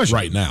 No question.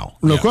 Right now.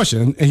 No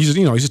question. And he's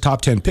a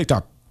top 10 pick,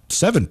 top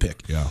 7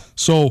 pick. Yeah.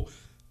 So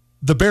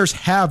the Bears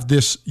have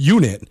this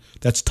unit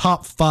that's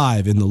top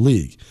 5 in the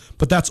league.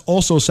 But that's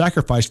also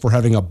sacrificed for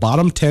having a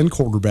bottom 10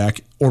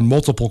 quarterback or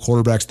multiple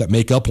quarterbacks that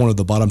make up one of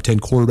the bottom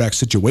 10 quarterback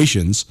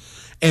situations,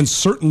 and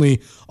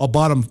certainly a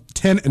bottom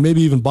 10 and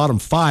maybe even bottom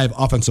 5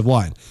 offensive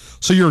line.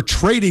 So you're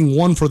trading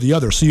one for the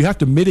other. So you have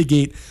to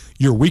mitigate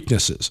your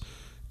weaknesses.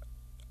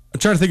 I'm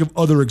trying to think of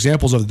other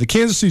examples of it. The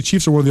Kansas City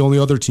Chiefs are one of the only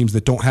other teams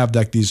that don't have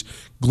these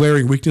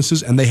glaring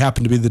weaknesses, and they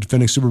happen to be the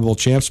defending Super Bowl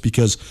champs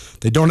because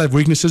they don't have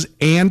weaknesses,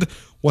 and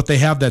what they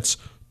have that's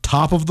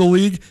top of the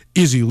league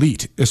is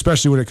elite,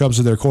 especially when it comes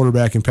to their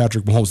quarterback and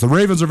Patrick Mahomes. The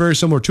Ravens are very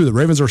similar too. The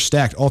Ravens are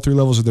stacked all 3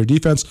 levels of their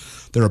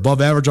defense. They're above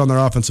average on their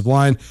offensive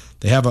line.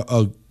 They have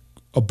I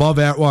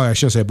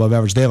shouldn't say above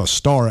average. They have a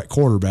star at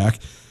quarterback.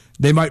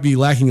 They might be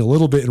lacking a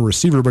little bit in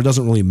receiver, but it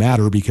doesn't really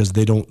matter because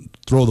they don't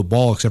throw the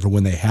ball except for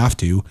when they have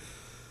to.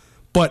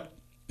 But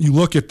you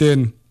look at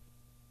then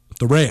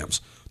the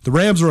Rams. The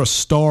Rams are a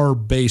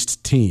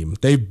star-based team.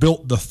 They've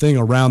built the thing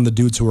around the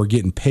dudes who are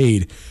getting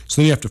paid,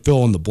 so then you have to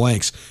fill in the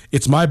blanks.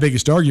 It's my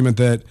biggest argument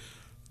that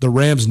the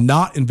Rams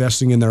not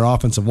investing in their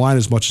offensive line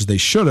as much as they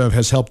should have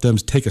has helped them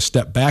take a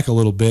step back a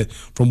little bit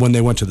from when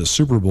they went to the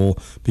Super Bowl,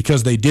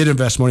 because they did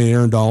invest money in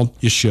Aaron Donald.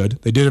 You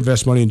should. They did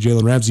invest money in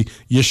Jalen Ramsey.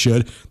 You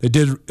should. They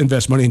did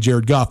invest money in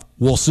Jared Goff.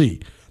 We'll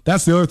see.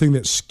 That's the other thing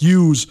that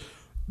skews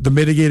the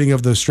mitigating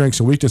of the strengths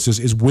and weaknesses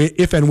is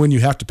if and when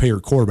you have to pay your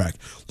quarterback.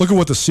 Look at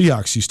what the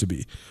Seahawks used to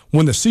be.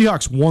 When the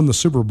Seahawks won the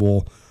Super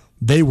Bowl,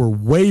 they were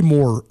way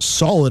more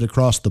solid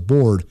across the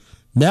board.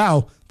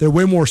 Now, they're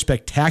way more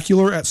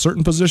spectacular at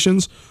certain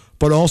positions,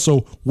 but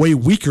also way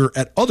weaker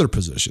at other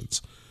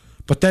positions.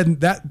 But then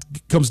that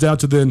comes down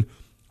to then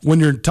when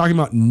you're talking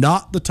about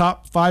not the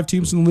top 5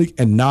 teams in the league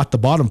and not the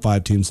bottom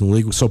 5 teams in the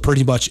league, so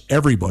pretty much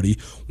everybody,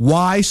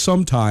 why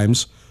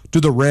sometimes do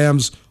the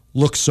Rams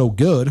look so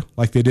good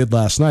like they did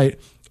last night,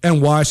 and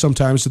why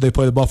sometimes do they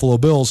play the Buffalo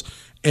Bills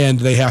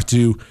and they have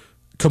to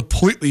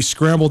completely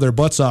scramble their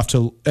butts off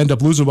to end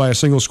up losing by a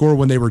single score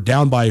when they were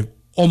down by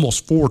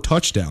almost 4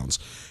 touchdowns?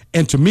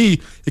 And to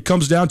me, it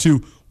comes down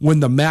to when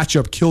the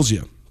matchup kills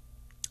you.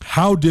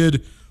 How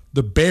did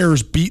the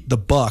Bears beat the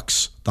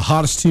Bucs, the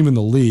hottest team in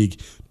the league,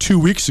 2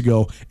 weeks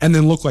ago, and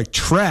then look like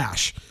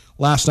trash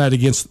last night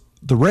against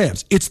the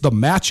Rams? It's the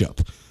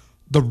matchup.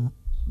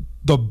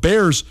 The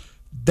Bears,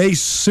 they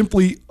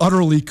simply,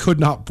 utterly could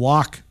not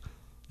block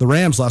the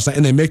Rams last night,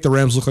 and they make the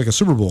Rams look like a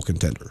Super Bowl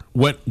contender.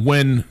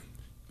 When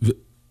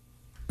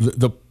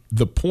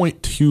the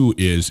point too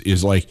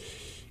is like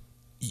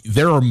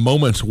there are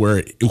moments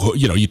where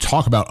you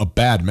talk about a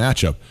bad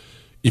matchup.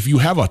 If you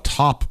have a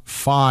top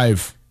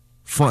 5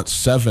 front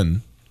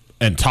 7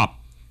 and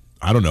top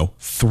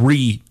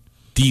 3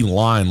 D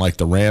line like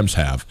the Rams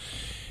have,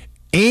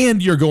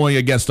 and you're going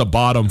against a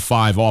bottom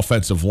 5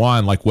 offensive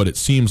line like what it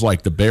seems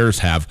like the Bears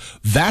have,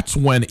 that's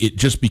when it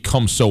just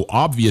becomes so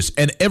obvious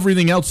and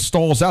everything else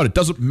stalls out. It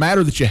doesn't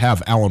matter that you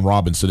have Allen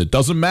Robinson. It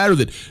doesn't matter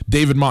that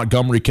David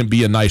Montgomery can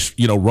be a nice,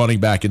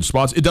 running back in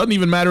spots. It doesn't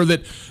even matter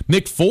that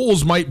Nick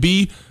Foles might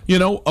be,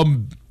 an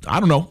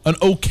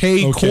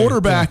okay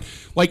quarterback. Yeah.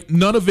 Like,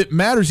 none of it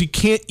matters. He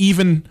can't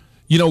even,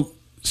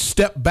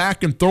 step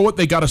back and throw it.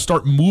 They got to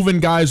start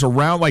moving guys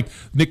around. Like,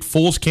 Nick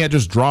Foles can't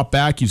just drop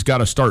back. He's got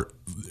to start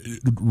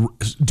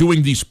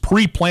doing these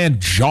pre-planned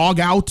jog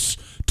outs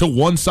to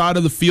one side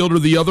of the field or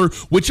the other,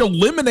 which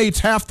eliminates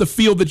half the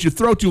field that you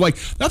throw to. Like,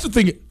 that's the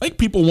thing. I think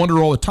people wonder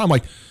all the time,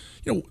 like,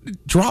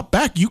 drop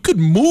back. You could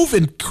move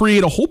and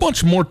create a whole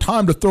bunch more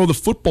time to throw the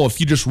football if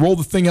you just roll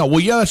the thing out.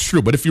 Well, yeah, that's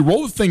true. But if you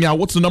roll the thing out,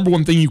 what's the number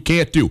one thing you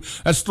can't do?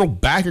 That's throw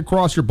back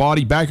across your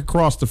body, back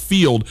across the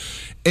field.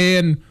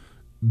 And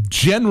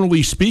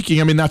generally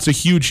speaking, I mean, that's a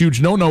huge,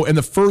 huge no-no. And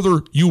the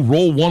further you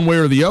roll one way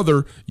or the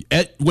other,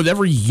 with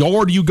every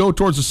yard you go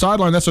towards the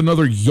sideline, that's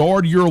another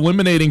yard you're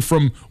eliminating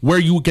from where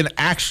you can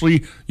actually,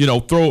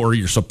 throw, or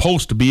you're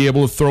supposed to be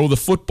able to throw the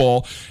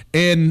football.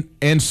 And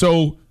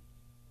so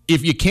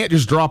if you can't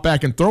just drop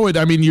back and throw it,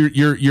 I mean,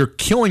 you're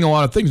killing a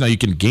lot of things. Now, you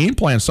can game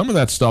plan some of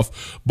that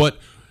stuff, but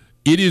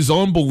it is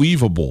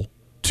unbelievable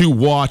to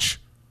watch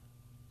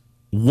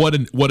what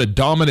a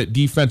dominant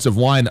defensive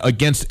line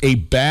against a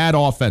bad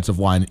offensive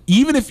line.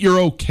 Even if you're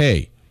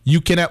okay,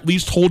 you can at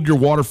least hold your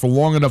water for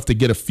long enough to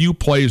get a few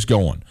plays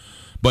going.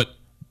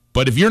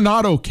 But if you're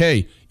not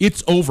okay,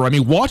 it's over. I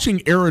mean,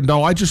 watching Aaron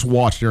Donald, I just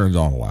watched Aaron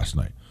Donald last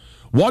night.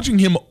 Watching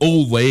him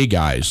Olay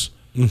guys,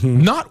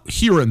 not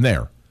here and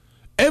there.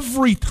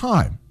 Every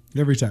time.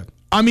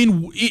 I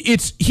mean,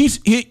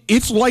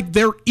 it's like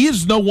there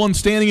is no one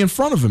standing in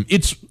front of him.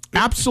 It's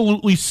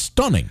absolutely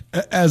stunning.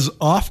 As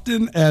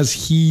often as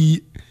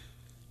he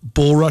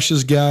bull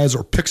rushes guys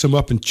or picks them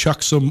up and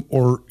chucks them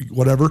or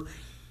whatever,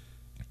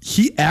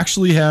 he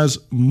actually has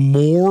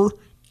more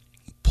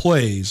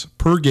plays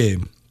per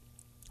game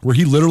where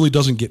he literally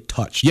doesn't get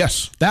touched.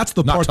 Yes. That's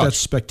the part that's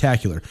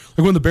spectacular.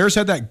 Like when the Bears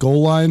had that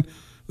goal line,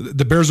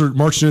 the Bears are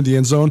marching into the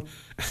end zone,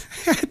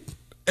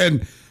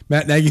 and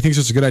Matt Nagy thinks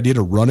it's a good idea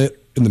to run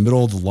it in the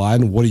middle of the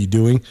line. What are you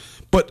doing?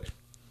 But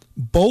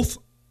both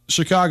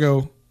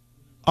Chicago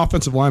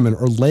offensive linemen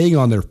are laying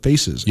on their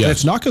faces. Yes. And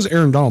it's not because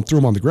Aaron Donald threw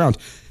him on the ground.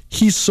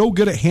 He's so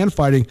good at hand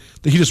fighting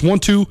that he just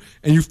 1-2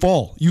 and you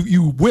fall.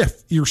 You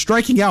whiff. You're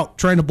striking out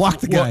trying to block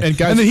the guy. And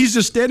then he's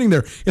just standing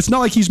there. It's not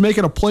like he's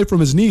making a play from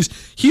his knees.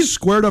 He's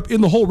squared up in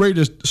the hole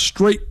ready to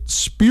straight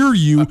spear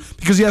you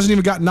because he hasn't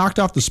even got knocked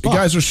off the spot. The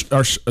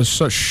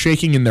guys are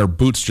shaking in their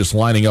boots just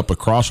lining up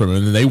across from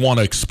him, and they want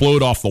to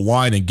explode off the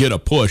line and get a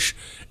push.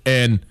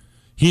 And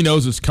he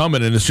knows it's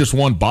coming, and it's just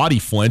one body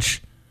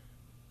flinch.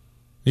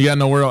 You got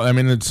nowhere else. I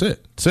mean, it's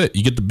it.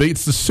 You get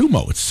it's the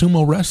sumo. It's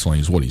sumo wrestling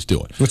is what he's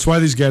doing. That's why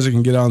these guys that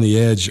can get on the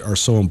edge are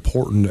so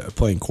important at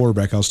playing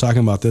quarterback. I was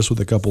talking about this with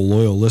a couple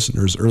loyal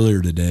listeners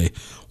earlier today,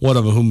 one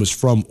of whom was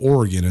from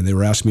Oregon, and they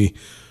were asking me,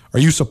 are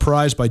you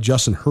surprised by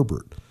Justin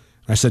Herbert?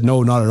 And I said,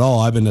 no, not at all.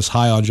 I've been as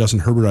high on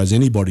Justin Herbert as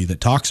anybody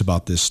that talks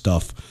about this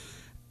stuff.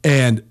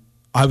 And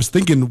I was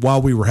thinking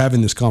while we were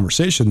having this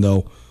conversation,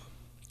 though,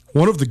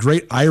 one of the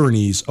great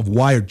ironies of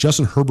why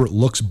Justin Herbert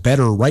looks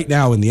better right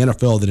now in the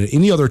NFL than at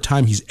any other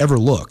time he's ever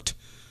looked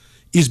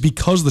is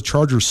because the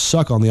Chargers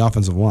suck on the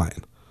offensive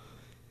line.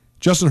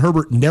 Justin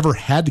Herbert never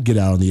had to get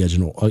out on the edge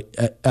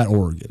at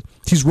Oregon.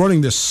 He's running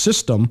this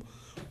system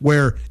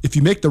where if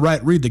you make the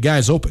right read, the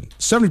guy's open.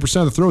 70%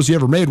 of the throws he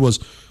ever made was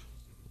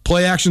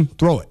play action,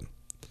 throw it.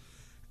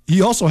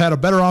 He also had a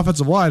better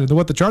offensive line than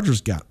what the Chargers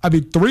got. I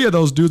mean, 3 of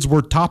those dudes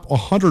were top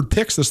 100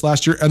 picks this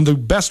last year, and the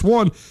best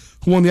one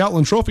who won the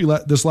Outland Trophy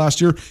this last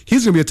year,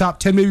 he's going to be a top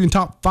 10, maybe even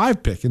top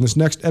 5 pick in this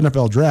next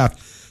NFL draft.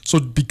 So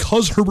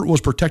because Herbert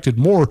was protected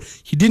more,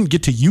 he didn't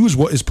get to use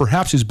what is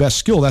perhaps his best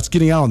skill. That's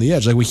getting out on the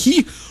edge. Like when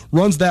he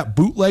runs that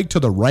bootleg to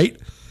the right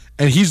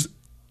and he's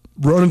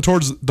running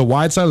towards the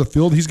wide side of the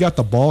field, he's got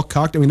the ball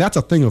cocked. I mean, that's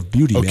a thing of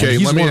beauty, okay,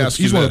 man. Let me ask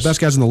you he's one of the best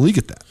guys in the league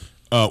at that.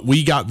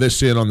 We got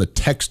this in on the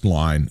text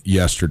line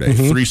yesterday,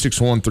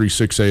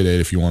 361-3688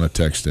 if you want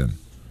to text in.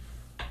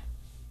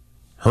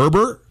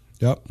 Herbert?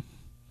 Yep.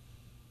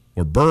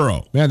 Or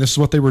Burrow? Man, this is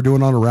what they were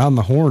doing on Around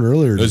the Horn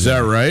earlier today. Is that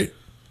right?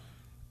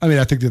 I mean,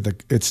 I think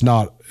that it's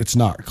not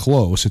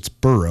close. It's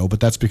Burrow, but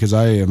that's because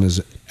I am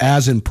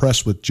as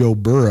impressed with Joe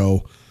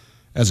Burrow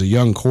as a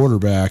young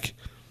quarterback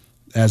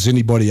as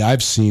anybody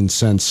I've seen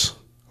since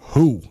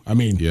who? I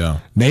mean,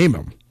 name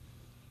him.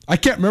 I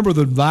can't remember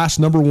the last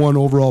number 1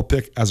 overall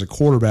pick as a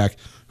quarterback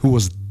who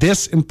was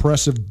this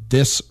impressive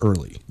this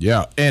early.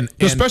 Yeah, and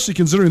especially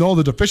considering all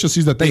the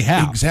deficiencies that they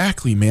have.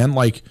 Exactly, man.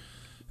 Like,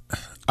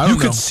 you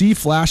could see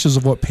flashes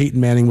of what Peyton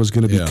Manning was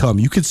going to become.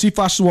 You could see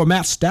flashes of what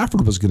Matt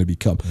Stafford was going to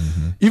become.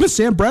 Mm-hmm. Even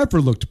Sam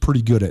Bradford looked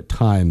pretty good at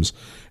times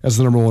as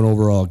the number 1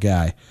 overall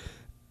guy.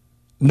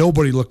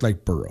 Nobody looked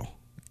like Burrow.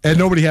 And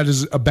nobody had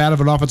as bad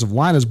of an offensive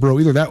line as Burrow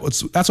either.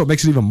 That's what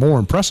makes it even more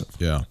impressive.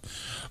 Yeah.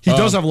 He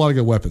does have a lot of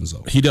good weapons,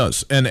 though. He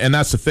does. And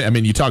that's the thing. I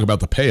mean, you talk about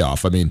the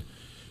payoff. I mean,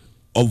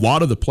 a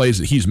lot of the plays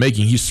that he's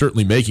making, he's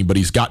certainly making, but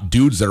he's got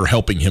dudes that are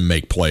helping him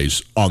make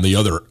plays on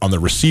the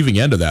receiving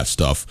end of that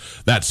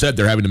stuff. That said,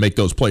 they're having to make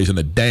those plays in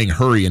a dang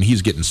hurry, and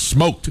he's getting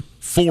smoked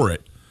for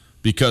it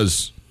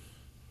because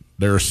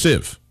they're a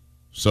sieve.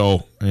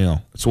 So,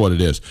 it's what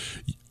it is.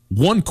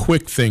 One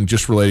quick thing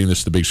just relating this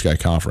to the Big Sky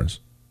Conference,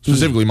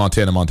 specifically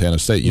Montana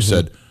State. You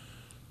said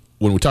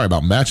when we talk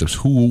about matchups,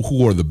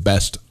 who are the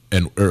best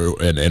and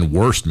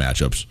worst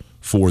matchups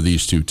for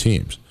these two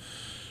teams?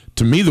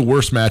 To me, the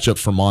worst matchup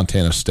for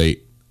Montana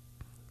State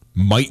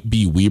might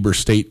be Weber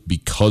State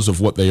because of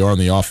what they are on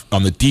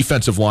the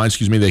defensive line.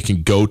 They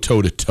can go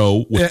toe to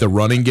toe with the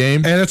running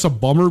game, and it's a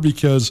bummer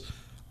because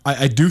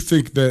I do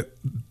think that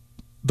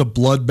the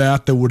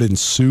bloodbath that would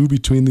ensue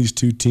between these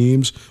two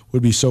teams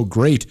would be so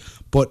great.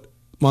 But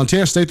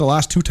Montana State, the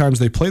last 2 times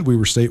they played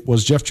Weber State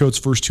was Jeff Choate's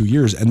first 2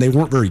 years, and they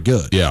weren't very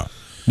good. Yeah.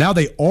 Now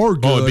they are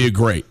good. Oh, it'd be a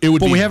great. It would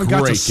but be we haven't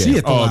got to see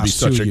it the last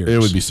 2 years. It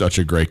would be such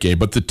a great game.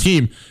 But the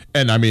team,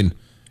 and I mean,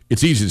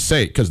 it's easy to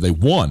say it because they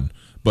won,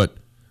 but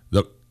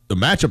the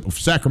matchup of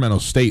Sacramento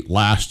State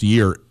last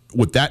year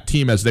with that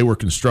team as they were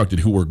constructed,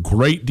 who were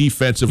great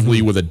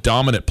defensively with a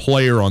dominant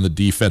player on the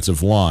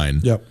defensive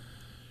line,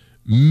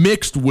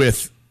 mixed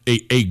with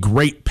a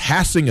great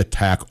passing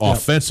attack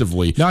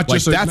offensively. Not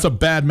just that's a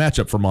bad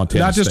matchup for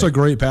Montana Not State. just a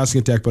great passing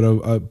attack, but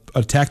a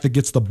attack that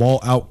gets the ball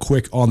out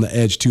quick on the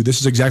edge, too. This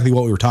is exactly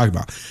what we were talking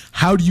about.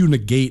 How do you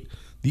negate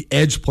the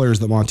edge players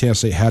that Montana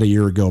State had a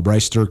year ago,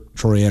 Bryce Sterk,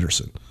 Troy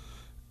Anderson?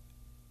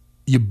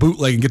 You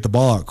bootleg and get the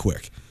ball out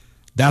quick.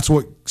 That's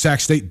what Sac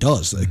State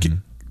does.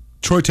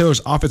 Troy Taylor's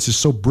offense is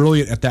so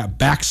brilliant at that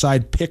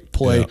backside pick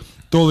play.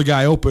 Throw the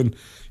guy open.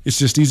 It's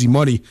just easy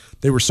money.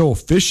 They were so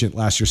efficient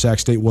last year, Sac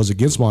State was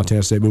against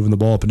Montana State, moving the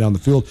ball up and down the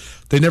field.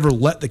 They never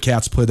let the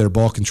Cats play their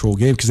ball control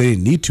game because they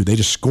didn't need to. They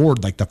just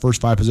scored like the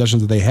first 5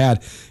 possessions that they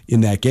had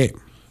in that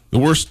game. The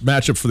worst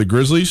matchup for the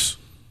Grizzlies?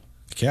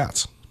 The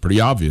Cats.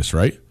 Pretty obvious,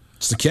 right?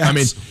 It's the Cats. I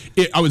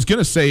mean, I was going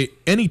to say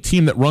any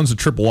team that runs a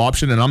triple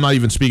option, and I'm not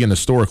even speaking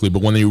historically,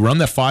 but when you run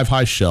that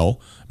 5-high shell,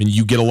 I mean,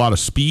 you get a lot of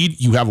speed.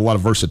 You have a lot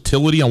of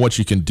versatility on what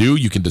you can do.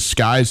 You can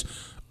disguise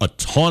a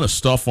ton of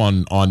stuff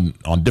on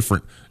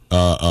different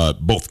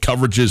both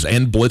coverages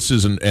and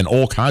blitzes and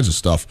all kinds of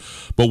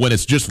stuff. But when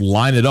it's just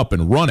line it up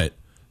and run it,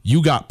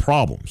 you got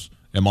problems.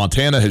 And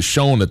Montana has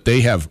shown that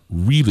they have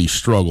really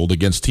struggled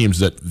against teams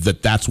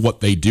that's what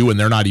they do, and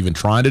they're not even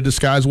trying to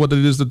disguise what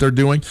it is that they're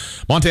doing.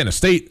 Montana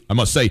State, I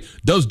must say,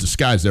 does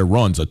disguise their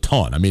runs a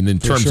ton. I mean, in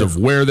terms of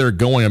where they're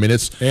going, I mean,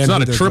 it's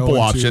not a triple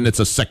option,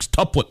 it's a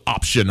sextuplet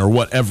option or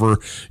whatever,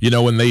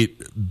 when they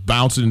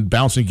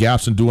bouncing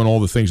gaps and doing all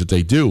the things that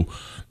they do.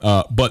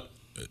 But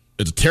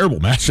it's a terrible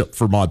matchup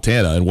for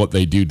Montana and what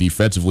they do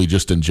defensively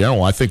just in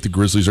general. I think the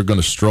Grizzlies are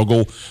going to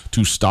struggle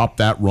to stop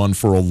that run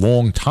for a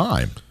long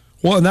time.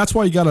 Well, and that's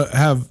why you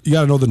gotta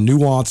know the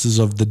nuances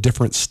of the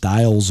different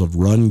styles of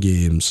run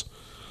games.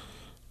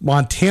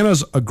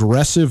 Montana's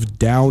aggressive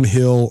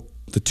downhill,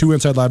 the 2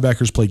 inside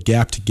linebackers play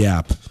gap to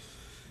gap.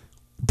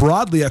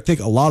 Broadly, I think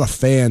a lot of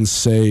fans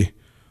say,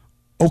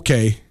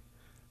 okay,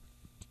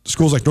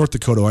 schools like North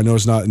Dakota, I know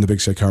it's not in the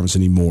Big Sky Conference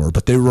anymore,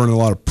 but they run a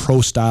lot of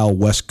pro-style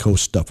West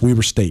Coast stuff.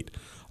 Weber State,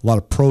 a lot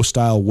of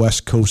pro-style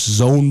West Coast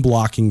zone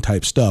blocking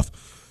type stuff.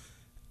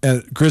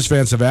 And Grizz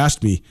fans have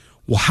asked me,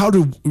 well, how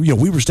do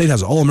Weber State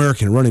has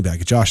All-American running back,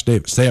 Josh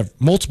Davis. They have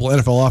multiple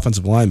NFL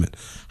offensive linemen.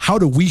 How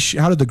did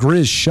the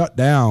Grizz shut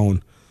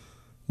down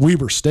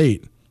Weber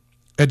State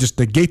and just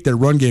negate their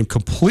run game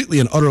completely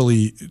and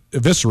utterly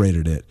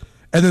eviscerated it?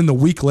 And then the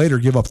week later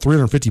give up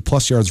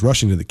 350-plus yards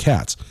rushing to the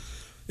Cats.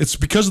 It's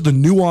because of the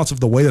nuance of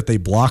the way that they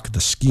block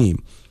the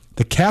scheme.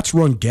 The Cats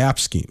run gap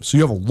scheme, so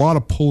you have a lot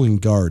of pulling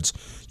guards.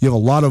 You have a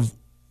lot of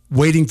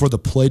waiting for the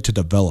play to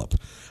develop.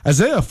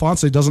 Isaiah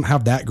Ifanse doesn't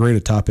have that great a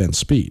top-end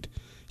speed.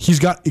 He's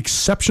got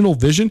exceptional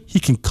vision. He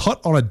can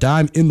cut on a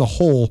dime in the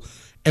hole,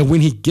 and when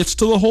he gets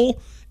to the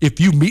hole, if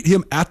you meet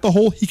him at the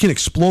hole, he can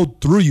explode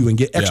through you and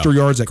get extra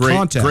yards at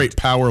contact. Great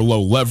power,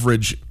 low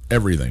leverage,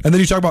 everything. And then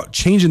you talk about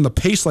changing the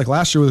pace like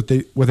last year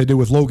what they did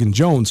with Logan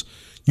Jones.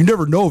 You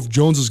never know if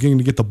Jones is going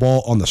to get the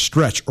ball on the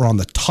stretch or on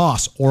the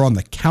toss or on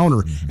the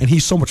counter, and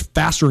he's so much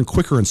faster and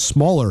quicker and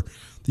smaller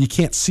that you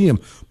can't see him.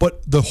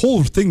 But the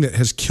whole thing that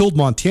has killed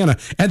Montana,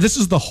 and this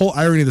is the whole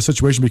irony of the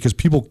situation because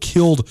people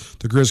killed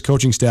the Grizz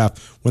coaching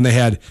staff when they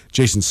had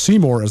Jason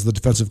Seymour as the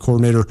defensive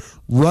coordinator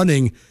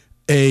running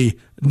a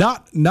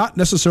not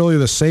necessarily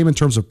the same in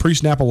terms of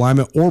pre-snap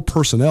alignment or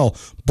personnel,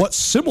 but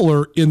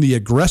similar in the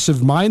aggressive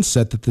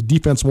mindset that the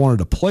defense wanted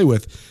to play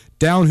with.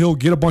 Downhill,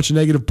 get a bunch of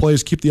negative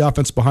plays, keep the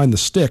offense behind the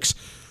sticks.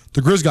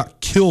 The Grizz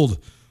got killed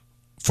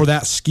for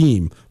that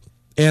scheme.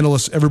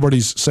 Analysts,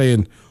 everybody's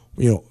saying,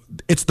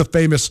 it's the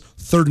famous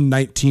 3rd and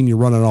 19, you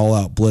run an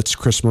all-out blitz.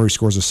 Chris Murray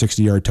scores a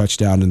 60-yard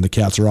touchdown, and the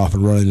Cats are off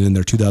and running in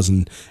their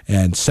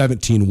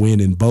 2017 win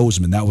in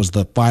Bozeman. That was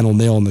the final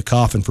nail in the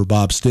coffin for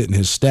Bob Stitt and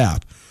his staff.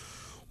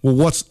 Well,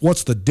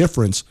 what's the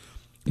difference?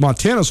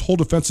 Montana's whole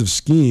defensive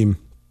scheme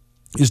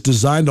is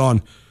designed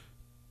on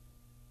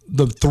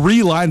the 3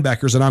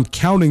 linebackers, and I'm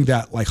counting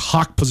that like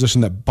Hawk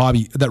position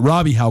that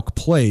Robbie Houck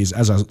plays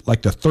as the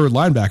 3rd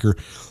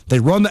linebacker. They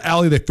run the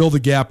alley, they fill the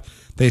gap,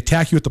 they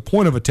attack you at the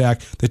point of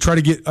attack, they try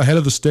to get ahead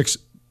of the sticks,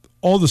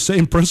 all the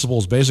same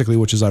principles basically,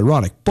 which is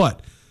ironic.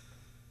 But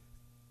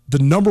the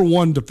number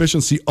one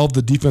deficiency of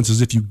the defense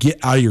is if you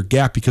get out of your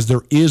gap, because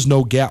there is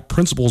no gap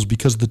principles,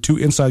 because the 2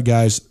 inside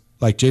guys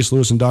like Jace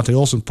Lewis and Dante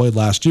Olson played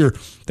last year,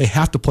 they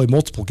have to play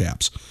multiple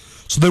gaps.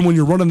 So then when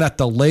you're running that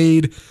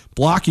delayed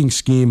blocking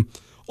scheme,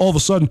 all of a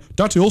sudden,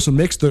 Dante Olson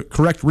makes the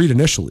correct read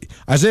initially.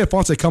 Isaiah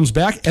Fonte comes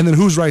back, and then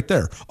who's right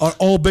there? An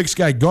all Big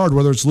Sky guard,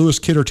 whether it's Lewis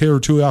Kidd or Taylor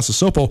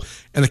Tuiasosopo,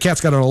 and the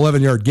Cats got an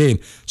 11-yard gain.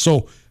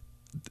 So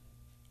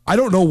I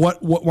don't know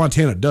what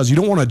Montana does. You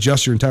don't want to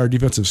adjust your entire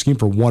defensive scheme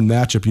for one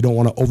matchup. You don't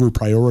want to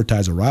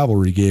over-prioritize a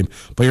rivalry game,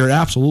 but you're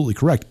absolutely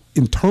correct.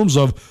 In terms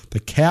of the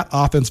Cat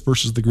offense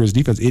versus the Grizz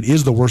defense, it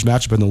is the worst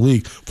matchup in the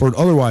league for an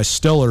otherwise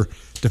stellar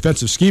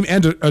defensive scheme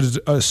and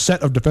a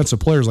set of defensive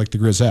players like the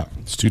Grizz have.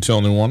 It's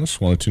Tutel Nuanez,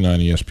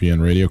 102.9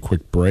 ESPN Radio.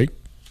 Quick break.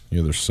 The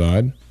other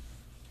side,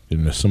 get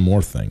into some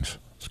more things.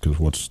 It's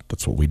because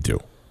that's what we do.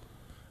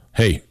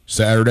 Hey,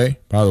 Saturday,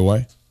 by the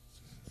way,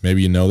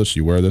 maybe you know this,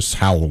 you wear this,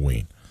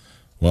 Halloween.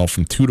 Well,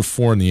 from 2 to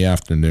 4 in the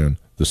afternoon,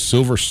 the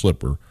Silver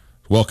Slipper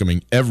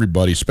welcoming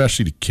everybody,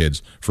 especially the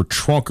kids, for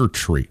trunk or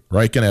treat,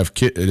 right? Going to have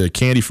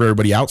candy for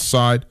everybody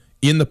outside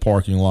in the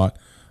parking lot,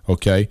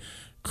 okay?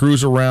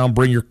 Cruise around,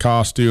 bring your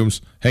costumes,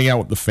 hang out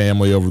with the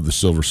family over the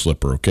Silver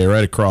Slipper, okay?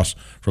 Right across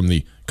from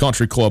the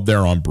country club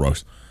there on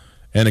Brooks.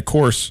 And, of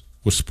course,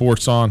 with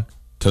sports on,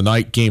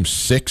 tonight, Game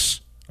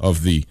 6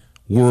 of the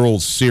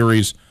World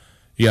Series.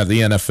 You got the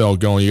NFL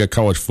going, you got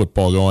college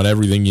football going,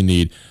 everything you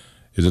need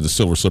is at the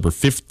Silver Slipper.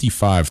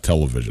 55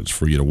 televisions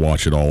for you to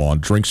watch it all on.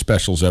 Drink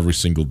specials every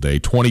single day.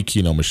 20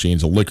 Keno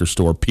machines, a liquor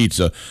store,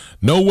 pizza.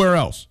 Nowhere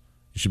else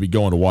you should be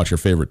going to watch your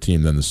favorite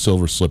team than the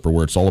Silver Slipper,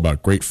 where it's all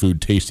about great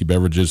food, tasty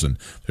beverages, and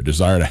their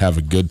desire to have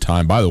a good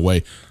time. By the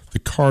way, the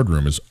card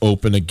room is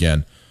open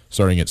again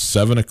starting at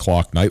 7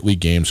 o'clock. Nightly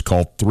games.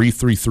 Call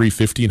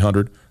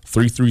 333-1500,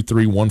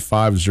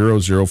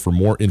 333-1500 for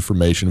more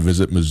information.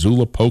 Visit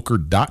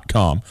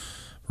MissoulaPoker.com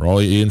for all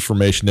the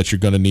information that you're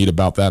going to need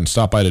about that, and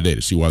stop by today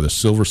to see why the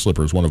Silver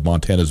Slipper is one of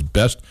Montana's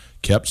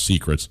best-kept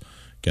secrets.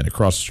 Again,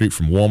 across the street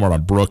from Walmart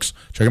on Brooks.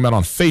 Check them out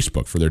on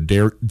Facebook for their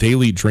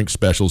daily drink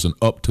specials and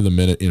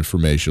up-to-the-minute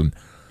information.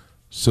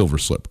 Silver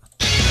Slipper.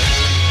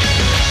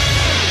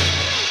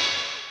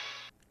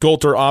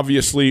 Coulter,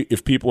 obviously,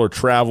 if people are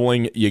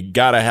traveling, you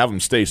got to have them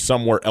stay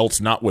somewhere else,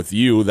 not with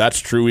you. That's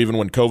true even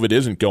when COVID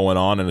isn't going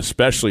on, and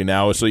especially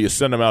now. So you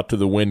send them out to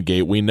the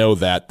Wingate. We know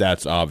that.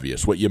 That's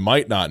obvious. What you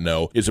might not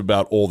know is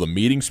about all the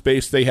meeting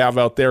space they have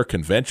out there,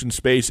 convention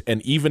space,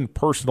 and even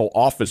personal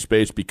office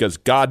space, because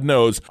God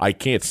knows I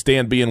can't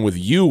stand being with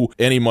you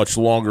any much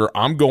longer.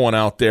 I'm going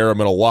out there. I'm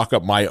going to lock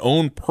up my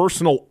own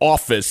personal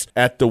office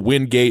at the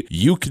Wingate.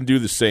 You can do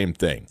the same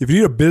thing. If you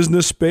need a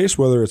business space,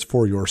 whether it's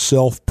for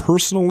yourself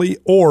personally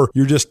or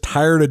you're just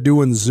tired of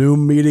doing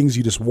Zoom meetings,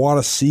 you just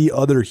want to see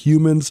other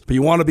humans, but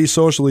you want to be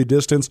socially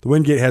distanced, the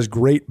Wingate has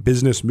great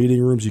business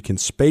meeting rooms. You can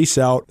space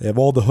out. They have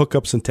all the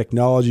hookups and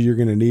technology you're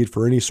going to need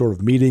for any sort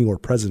of meeting or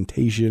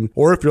presentation.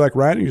 Or if you're like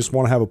Ryan, you just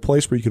want to have a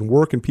place where you can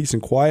work in peace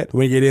and quiet, the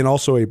Wingate Inn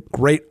also a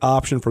great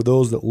option for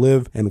those that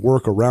live and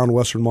work around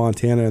Western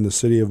Montana and the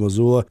city of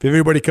Missoula. If you have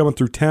anybody coming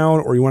through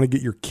town or you want to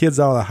get your kids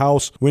out of the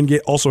house,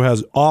 Wingate also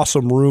has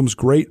awesome rooms,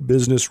 great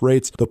business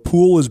rates. The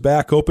pool is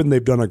back open.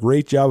 They've done a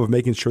great job of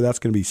making sure that's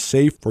going to be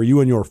safe for you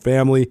and your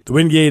family. The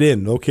Wingate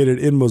Inn, located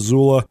in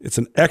Missoula, it's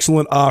an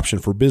excellent option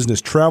for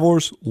business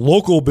travelers,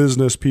 local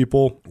business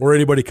people, or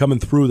anybody coming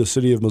through the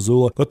city of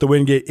Missoula. Let the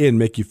Wingate Inn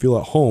make you feel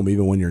at home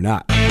even when you're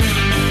not.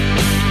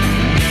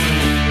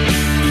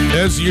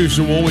 As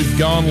usual, we've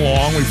gone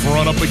long. We've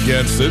run up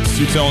against it.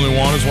 Tutel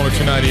Nuanez,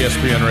 102.9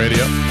 ESPN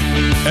Radio,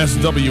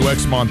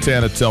 SWX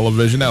Montana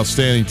Television.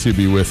 Outstanding to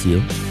be with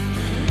you.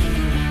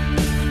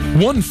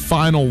 One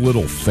final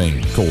little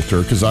thing,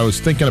 Coulter, because I was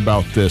thinking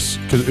about this,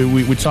 because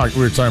we were talking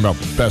about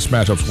best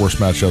matchups, worst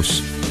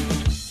matchups,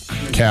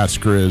 Cats,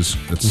 Grizz,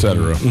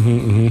 etc.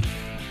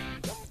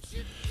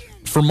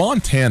 For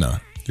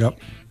Montana,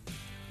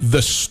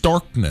 the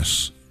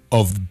starkness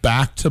of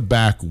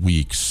back-to-back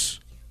weeks,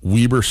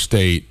 Weber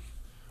State,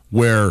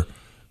 where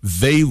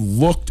they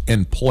looked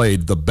and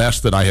played the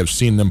best that I have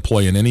seen them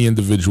play in any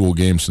individual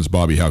game since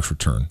Bobby Hauck's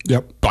return.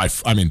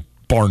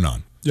 Bar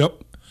none.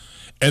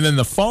 And then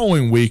the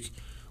following week,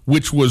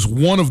 which was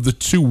one of the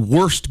two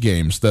worst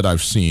games that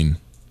I've seen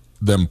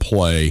them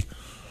play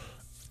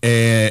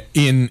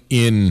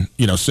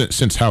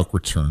since Hauck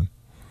returned.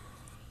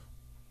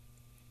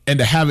 And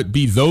to have it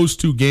be those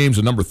two games,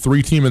 a number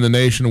 3 team in the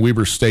nation,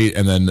 Weber State,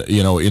 and then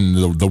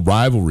in the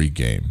rivalry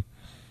game,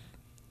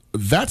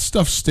 that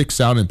stuff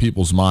sticks out in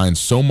people's minds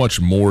so much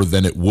more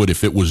than it would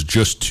if it was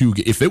just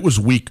if it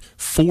was week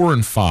 4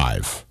 and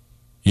 5,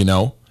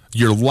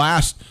 your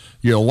last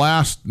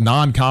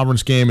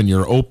non-conference game and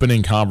your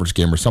opening conference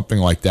game or something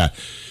like that.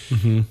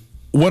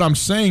 What I'm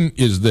saying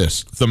is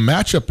this: the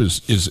matchup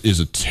is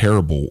a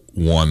terrible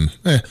one.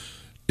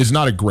 Is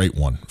not a great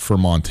one for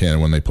Montana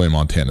when they play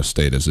Montana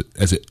State, as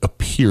it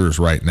appears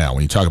right now.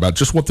 When you talk about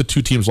just what the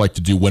two teams like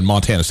to do when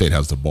Montana State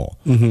has the ball.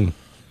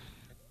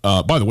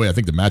 By the way, I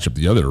think the matchup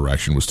the other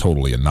direction was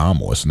totally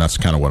anomalous, and that's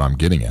kind of what I'm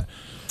getting at.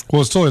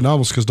 Well, it's totally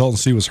anomalous because Dalton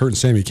C. was hurt and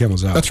Sammy Kim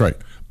was out. That's right.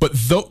 But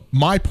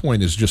my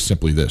point is just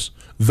simply this.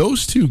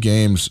 Those two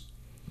games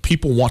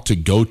people want to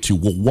go to,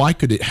 well, why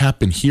could it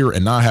happen here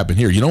and not happen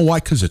here? You know why?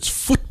 Because it's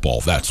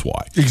football. That's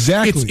why.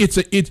 Exactly.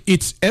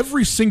 It's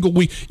every single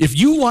week. If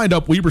you lined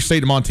up Weber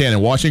State in Montana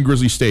and Washington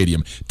Grizzly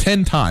Stadium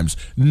 10 times,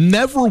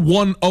 never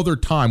one other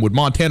time would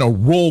Montana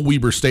roll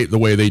Weber State the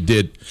way they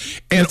did.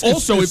 And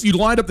if you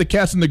lined up the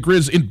Cats and the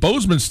Grizz in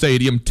Bozeman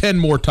Stadium 10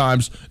 more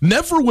times,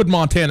 never would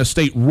Montana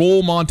State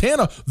roll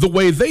Montana the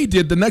way they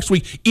did the next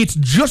week. It's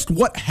just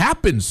what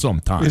happens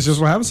sometimes. It's just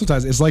what happens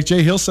sometimes. It's like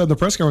Jay Hill said in the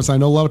press conference. I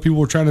know a lot of people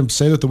were trying to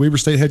say that the Weber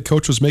State head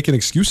coach was making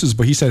excuses,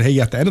 but he said, hey,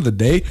 at the end of the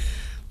day,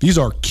 these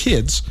are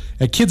kids,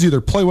 and kids either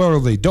play well or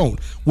they don't.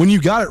 When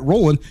you got it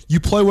rolling, you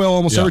play well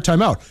almost every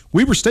time out.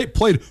 Weber State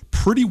played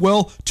pretty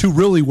well to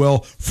really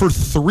well for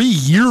 3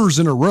 years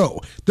in a row.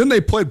 Then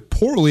they played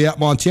poorly at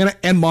Montana,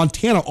 and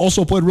Montana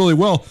also played really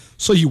well,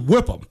 so you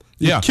whip them.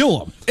 You kill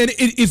them. And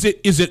is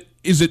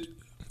it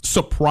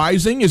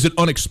surprising? Is it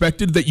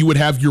unexpected that you would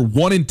have your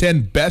 1 in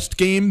 10 best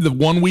game the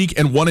one week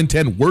and 1 in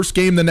 10 worst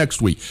game the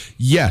next week?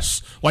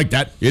 Yes, like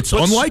that. It's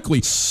unlikely.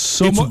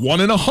 It's 1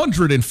 in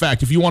 100, in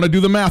fact, if you want to do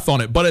the math on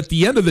it. But at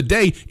the end of the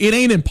day, it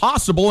ain't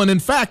impossible, and in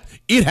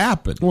fact, it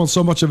happened. Well,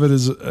 so much of it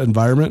is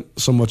environment,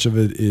 so much of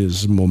it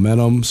is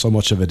momentum, so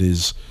much of it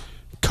is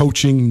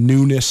coaching,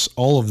 newness,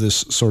 all of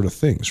this sort of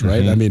things,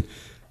 right? I mean,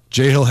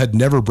 Jay Hill had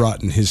never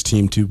brought in his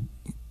team to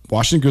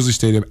Washington Grizzly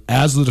Stadium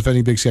as the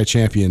defending Big Sky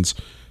champions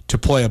to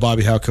play a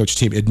Bobby Hauck coach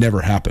team. It never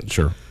happened.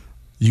 Sure.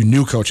 You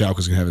knew Coach Hauck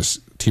was going to have his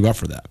team up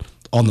for that.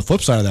 On the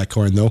flip side of that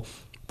coin, though,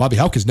 Bobby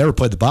Hauck has never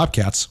played the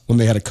Bobcats when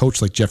they had a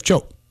coach like Jeff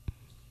Choate.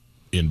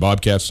 In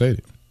Bobcat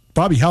Stadium.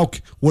 Bobby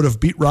Hauck would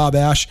have beat Rob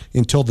Ash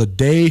until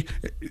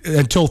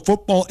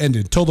football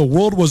ended, until the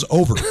world was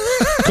over.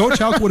 Coach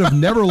Hauck would have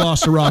never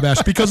lost to Rob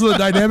Ash because of the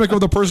dynamic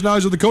of the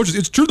personalities of the coaches.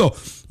 It's true, though.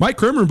 Mike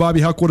Kramer and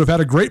Bobby Hauck would have had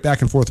a great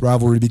back-and-forth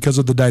rivalry because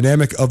of the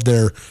dynamic of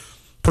their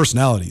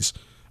personalities.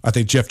 I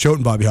think Jeff Choate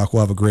and Bobby Hauck will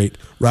have a great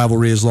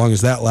rivalry as long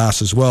as that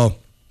lasts as well.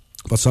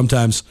 But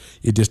sometimes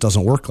it just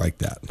doesn't work like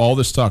that. All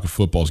this talk of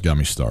football's got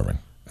me starving.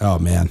 Oh,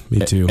 man, me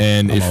too.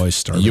 And I'm always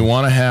starving. You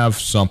want to have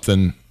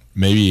something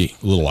maybe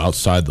a little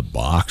outside the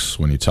box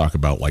when you talk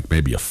about like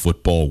maybe a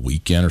football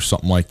weekend or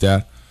something like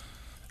that.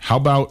 How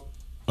about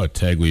a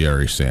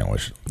Tagliari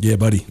sandwich? Yeah,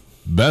 buddy.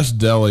 Best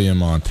deli in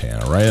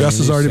Montana, right? Gus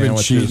has already been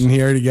cheating.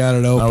 He already got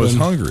it open. I was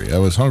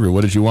hungry.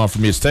 What did you want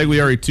from me? It's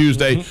Tagliari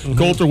Tuesday.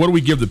 Coulter, what do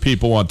we give the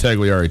people on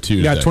Tagliari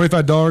Tuesday? Yeah,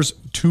 $25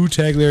 to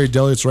Tagliari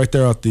Deli. It's right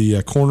there at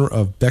the corner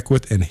of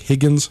Beckwith and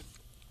Higgins,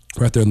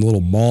 right there in the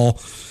little mall.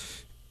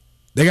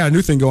 They got a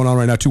new thing going on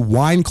right now, too.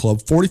 Wine Club,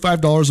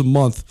 $45 a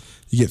month.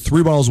 You get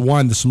 3 bottles of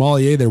wine. The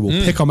sommelier there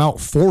will pick them out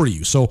for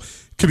you. So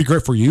it could be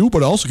great for you,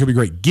 but it also could be a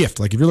great gift.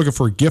 Like if you're looking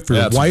for a gift for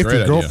your wife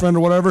or girlfriend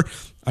or whatever,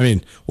 I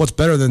mean, what's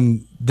better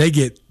than they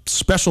get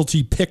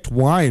specialty picked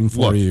wine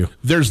for you?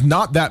 There's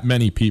not that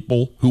many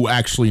people who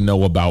actually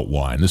know about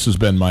wine. This has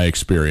been my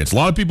experience. A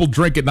lot of people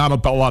drink it, not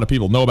a lot of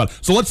people know about it.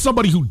 So let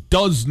somebody who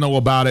does know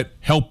about it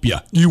help you.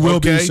 You will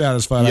be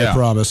satisfied, I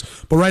promise.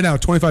 But right now,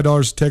 $25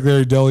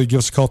 Tagliari Deli. Give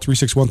us a call,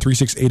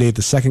 361-3688.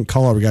 The second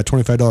caller, we got a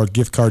 $25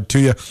 gift card to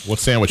you. What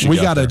sandwich we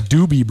got? A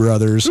Doobie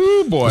Brothers.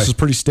 Ooh, boy. This is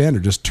pretty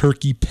standard. Just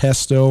turkey,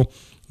 pesto,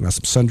 got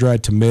some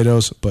sun-dried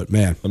tomatoes. But,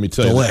 man, let me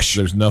tell you,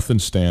 there's nothing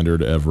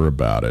standard ever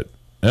about it.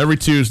 Every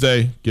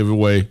Tuesday, give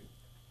away a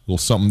little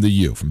something to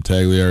you from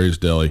Tagliari's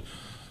Deli.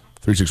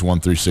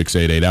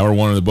 361-3688. Hour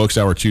 1 in the books,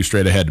 hour 2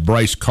 straight ahead.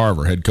 Bryce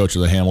Carver, head coach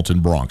of the Hamilton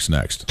Bronx,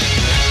 next.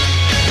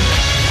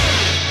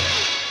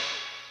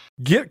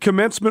 Get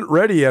commencement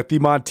ready at the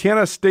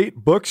Montana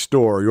State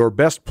Bookstore, your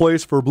best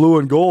place for blue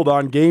and gold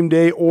on game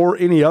day or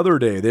any other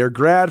day. Their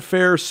grad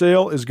fair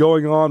sale is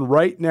going on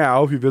right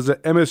now if you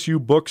visit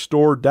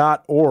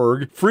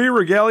msubookstore.org. Free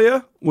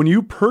regalia when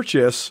you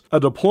purchase a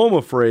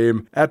diploma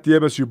frame at the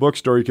MSU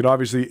Bookstore. You can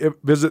obviously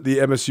visit the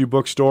MSU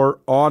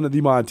Bookstore on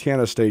the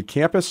Montana State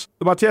campus.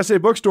 The Montana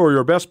State Bookstore,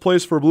 your best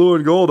place for blue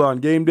and gold on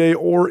game day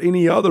or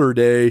any other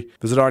day.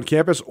 Visit on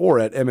campus or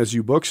at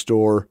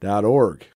msubookstore.org.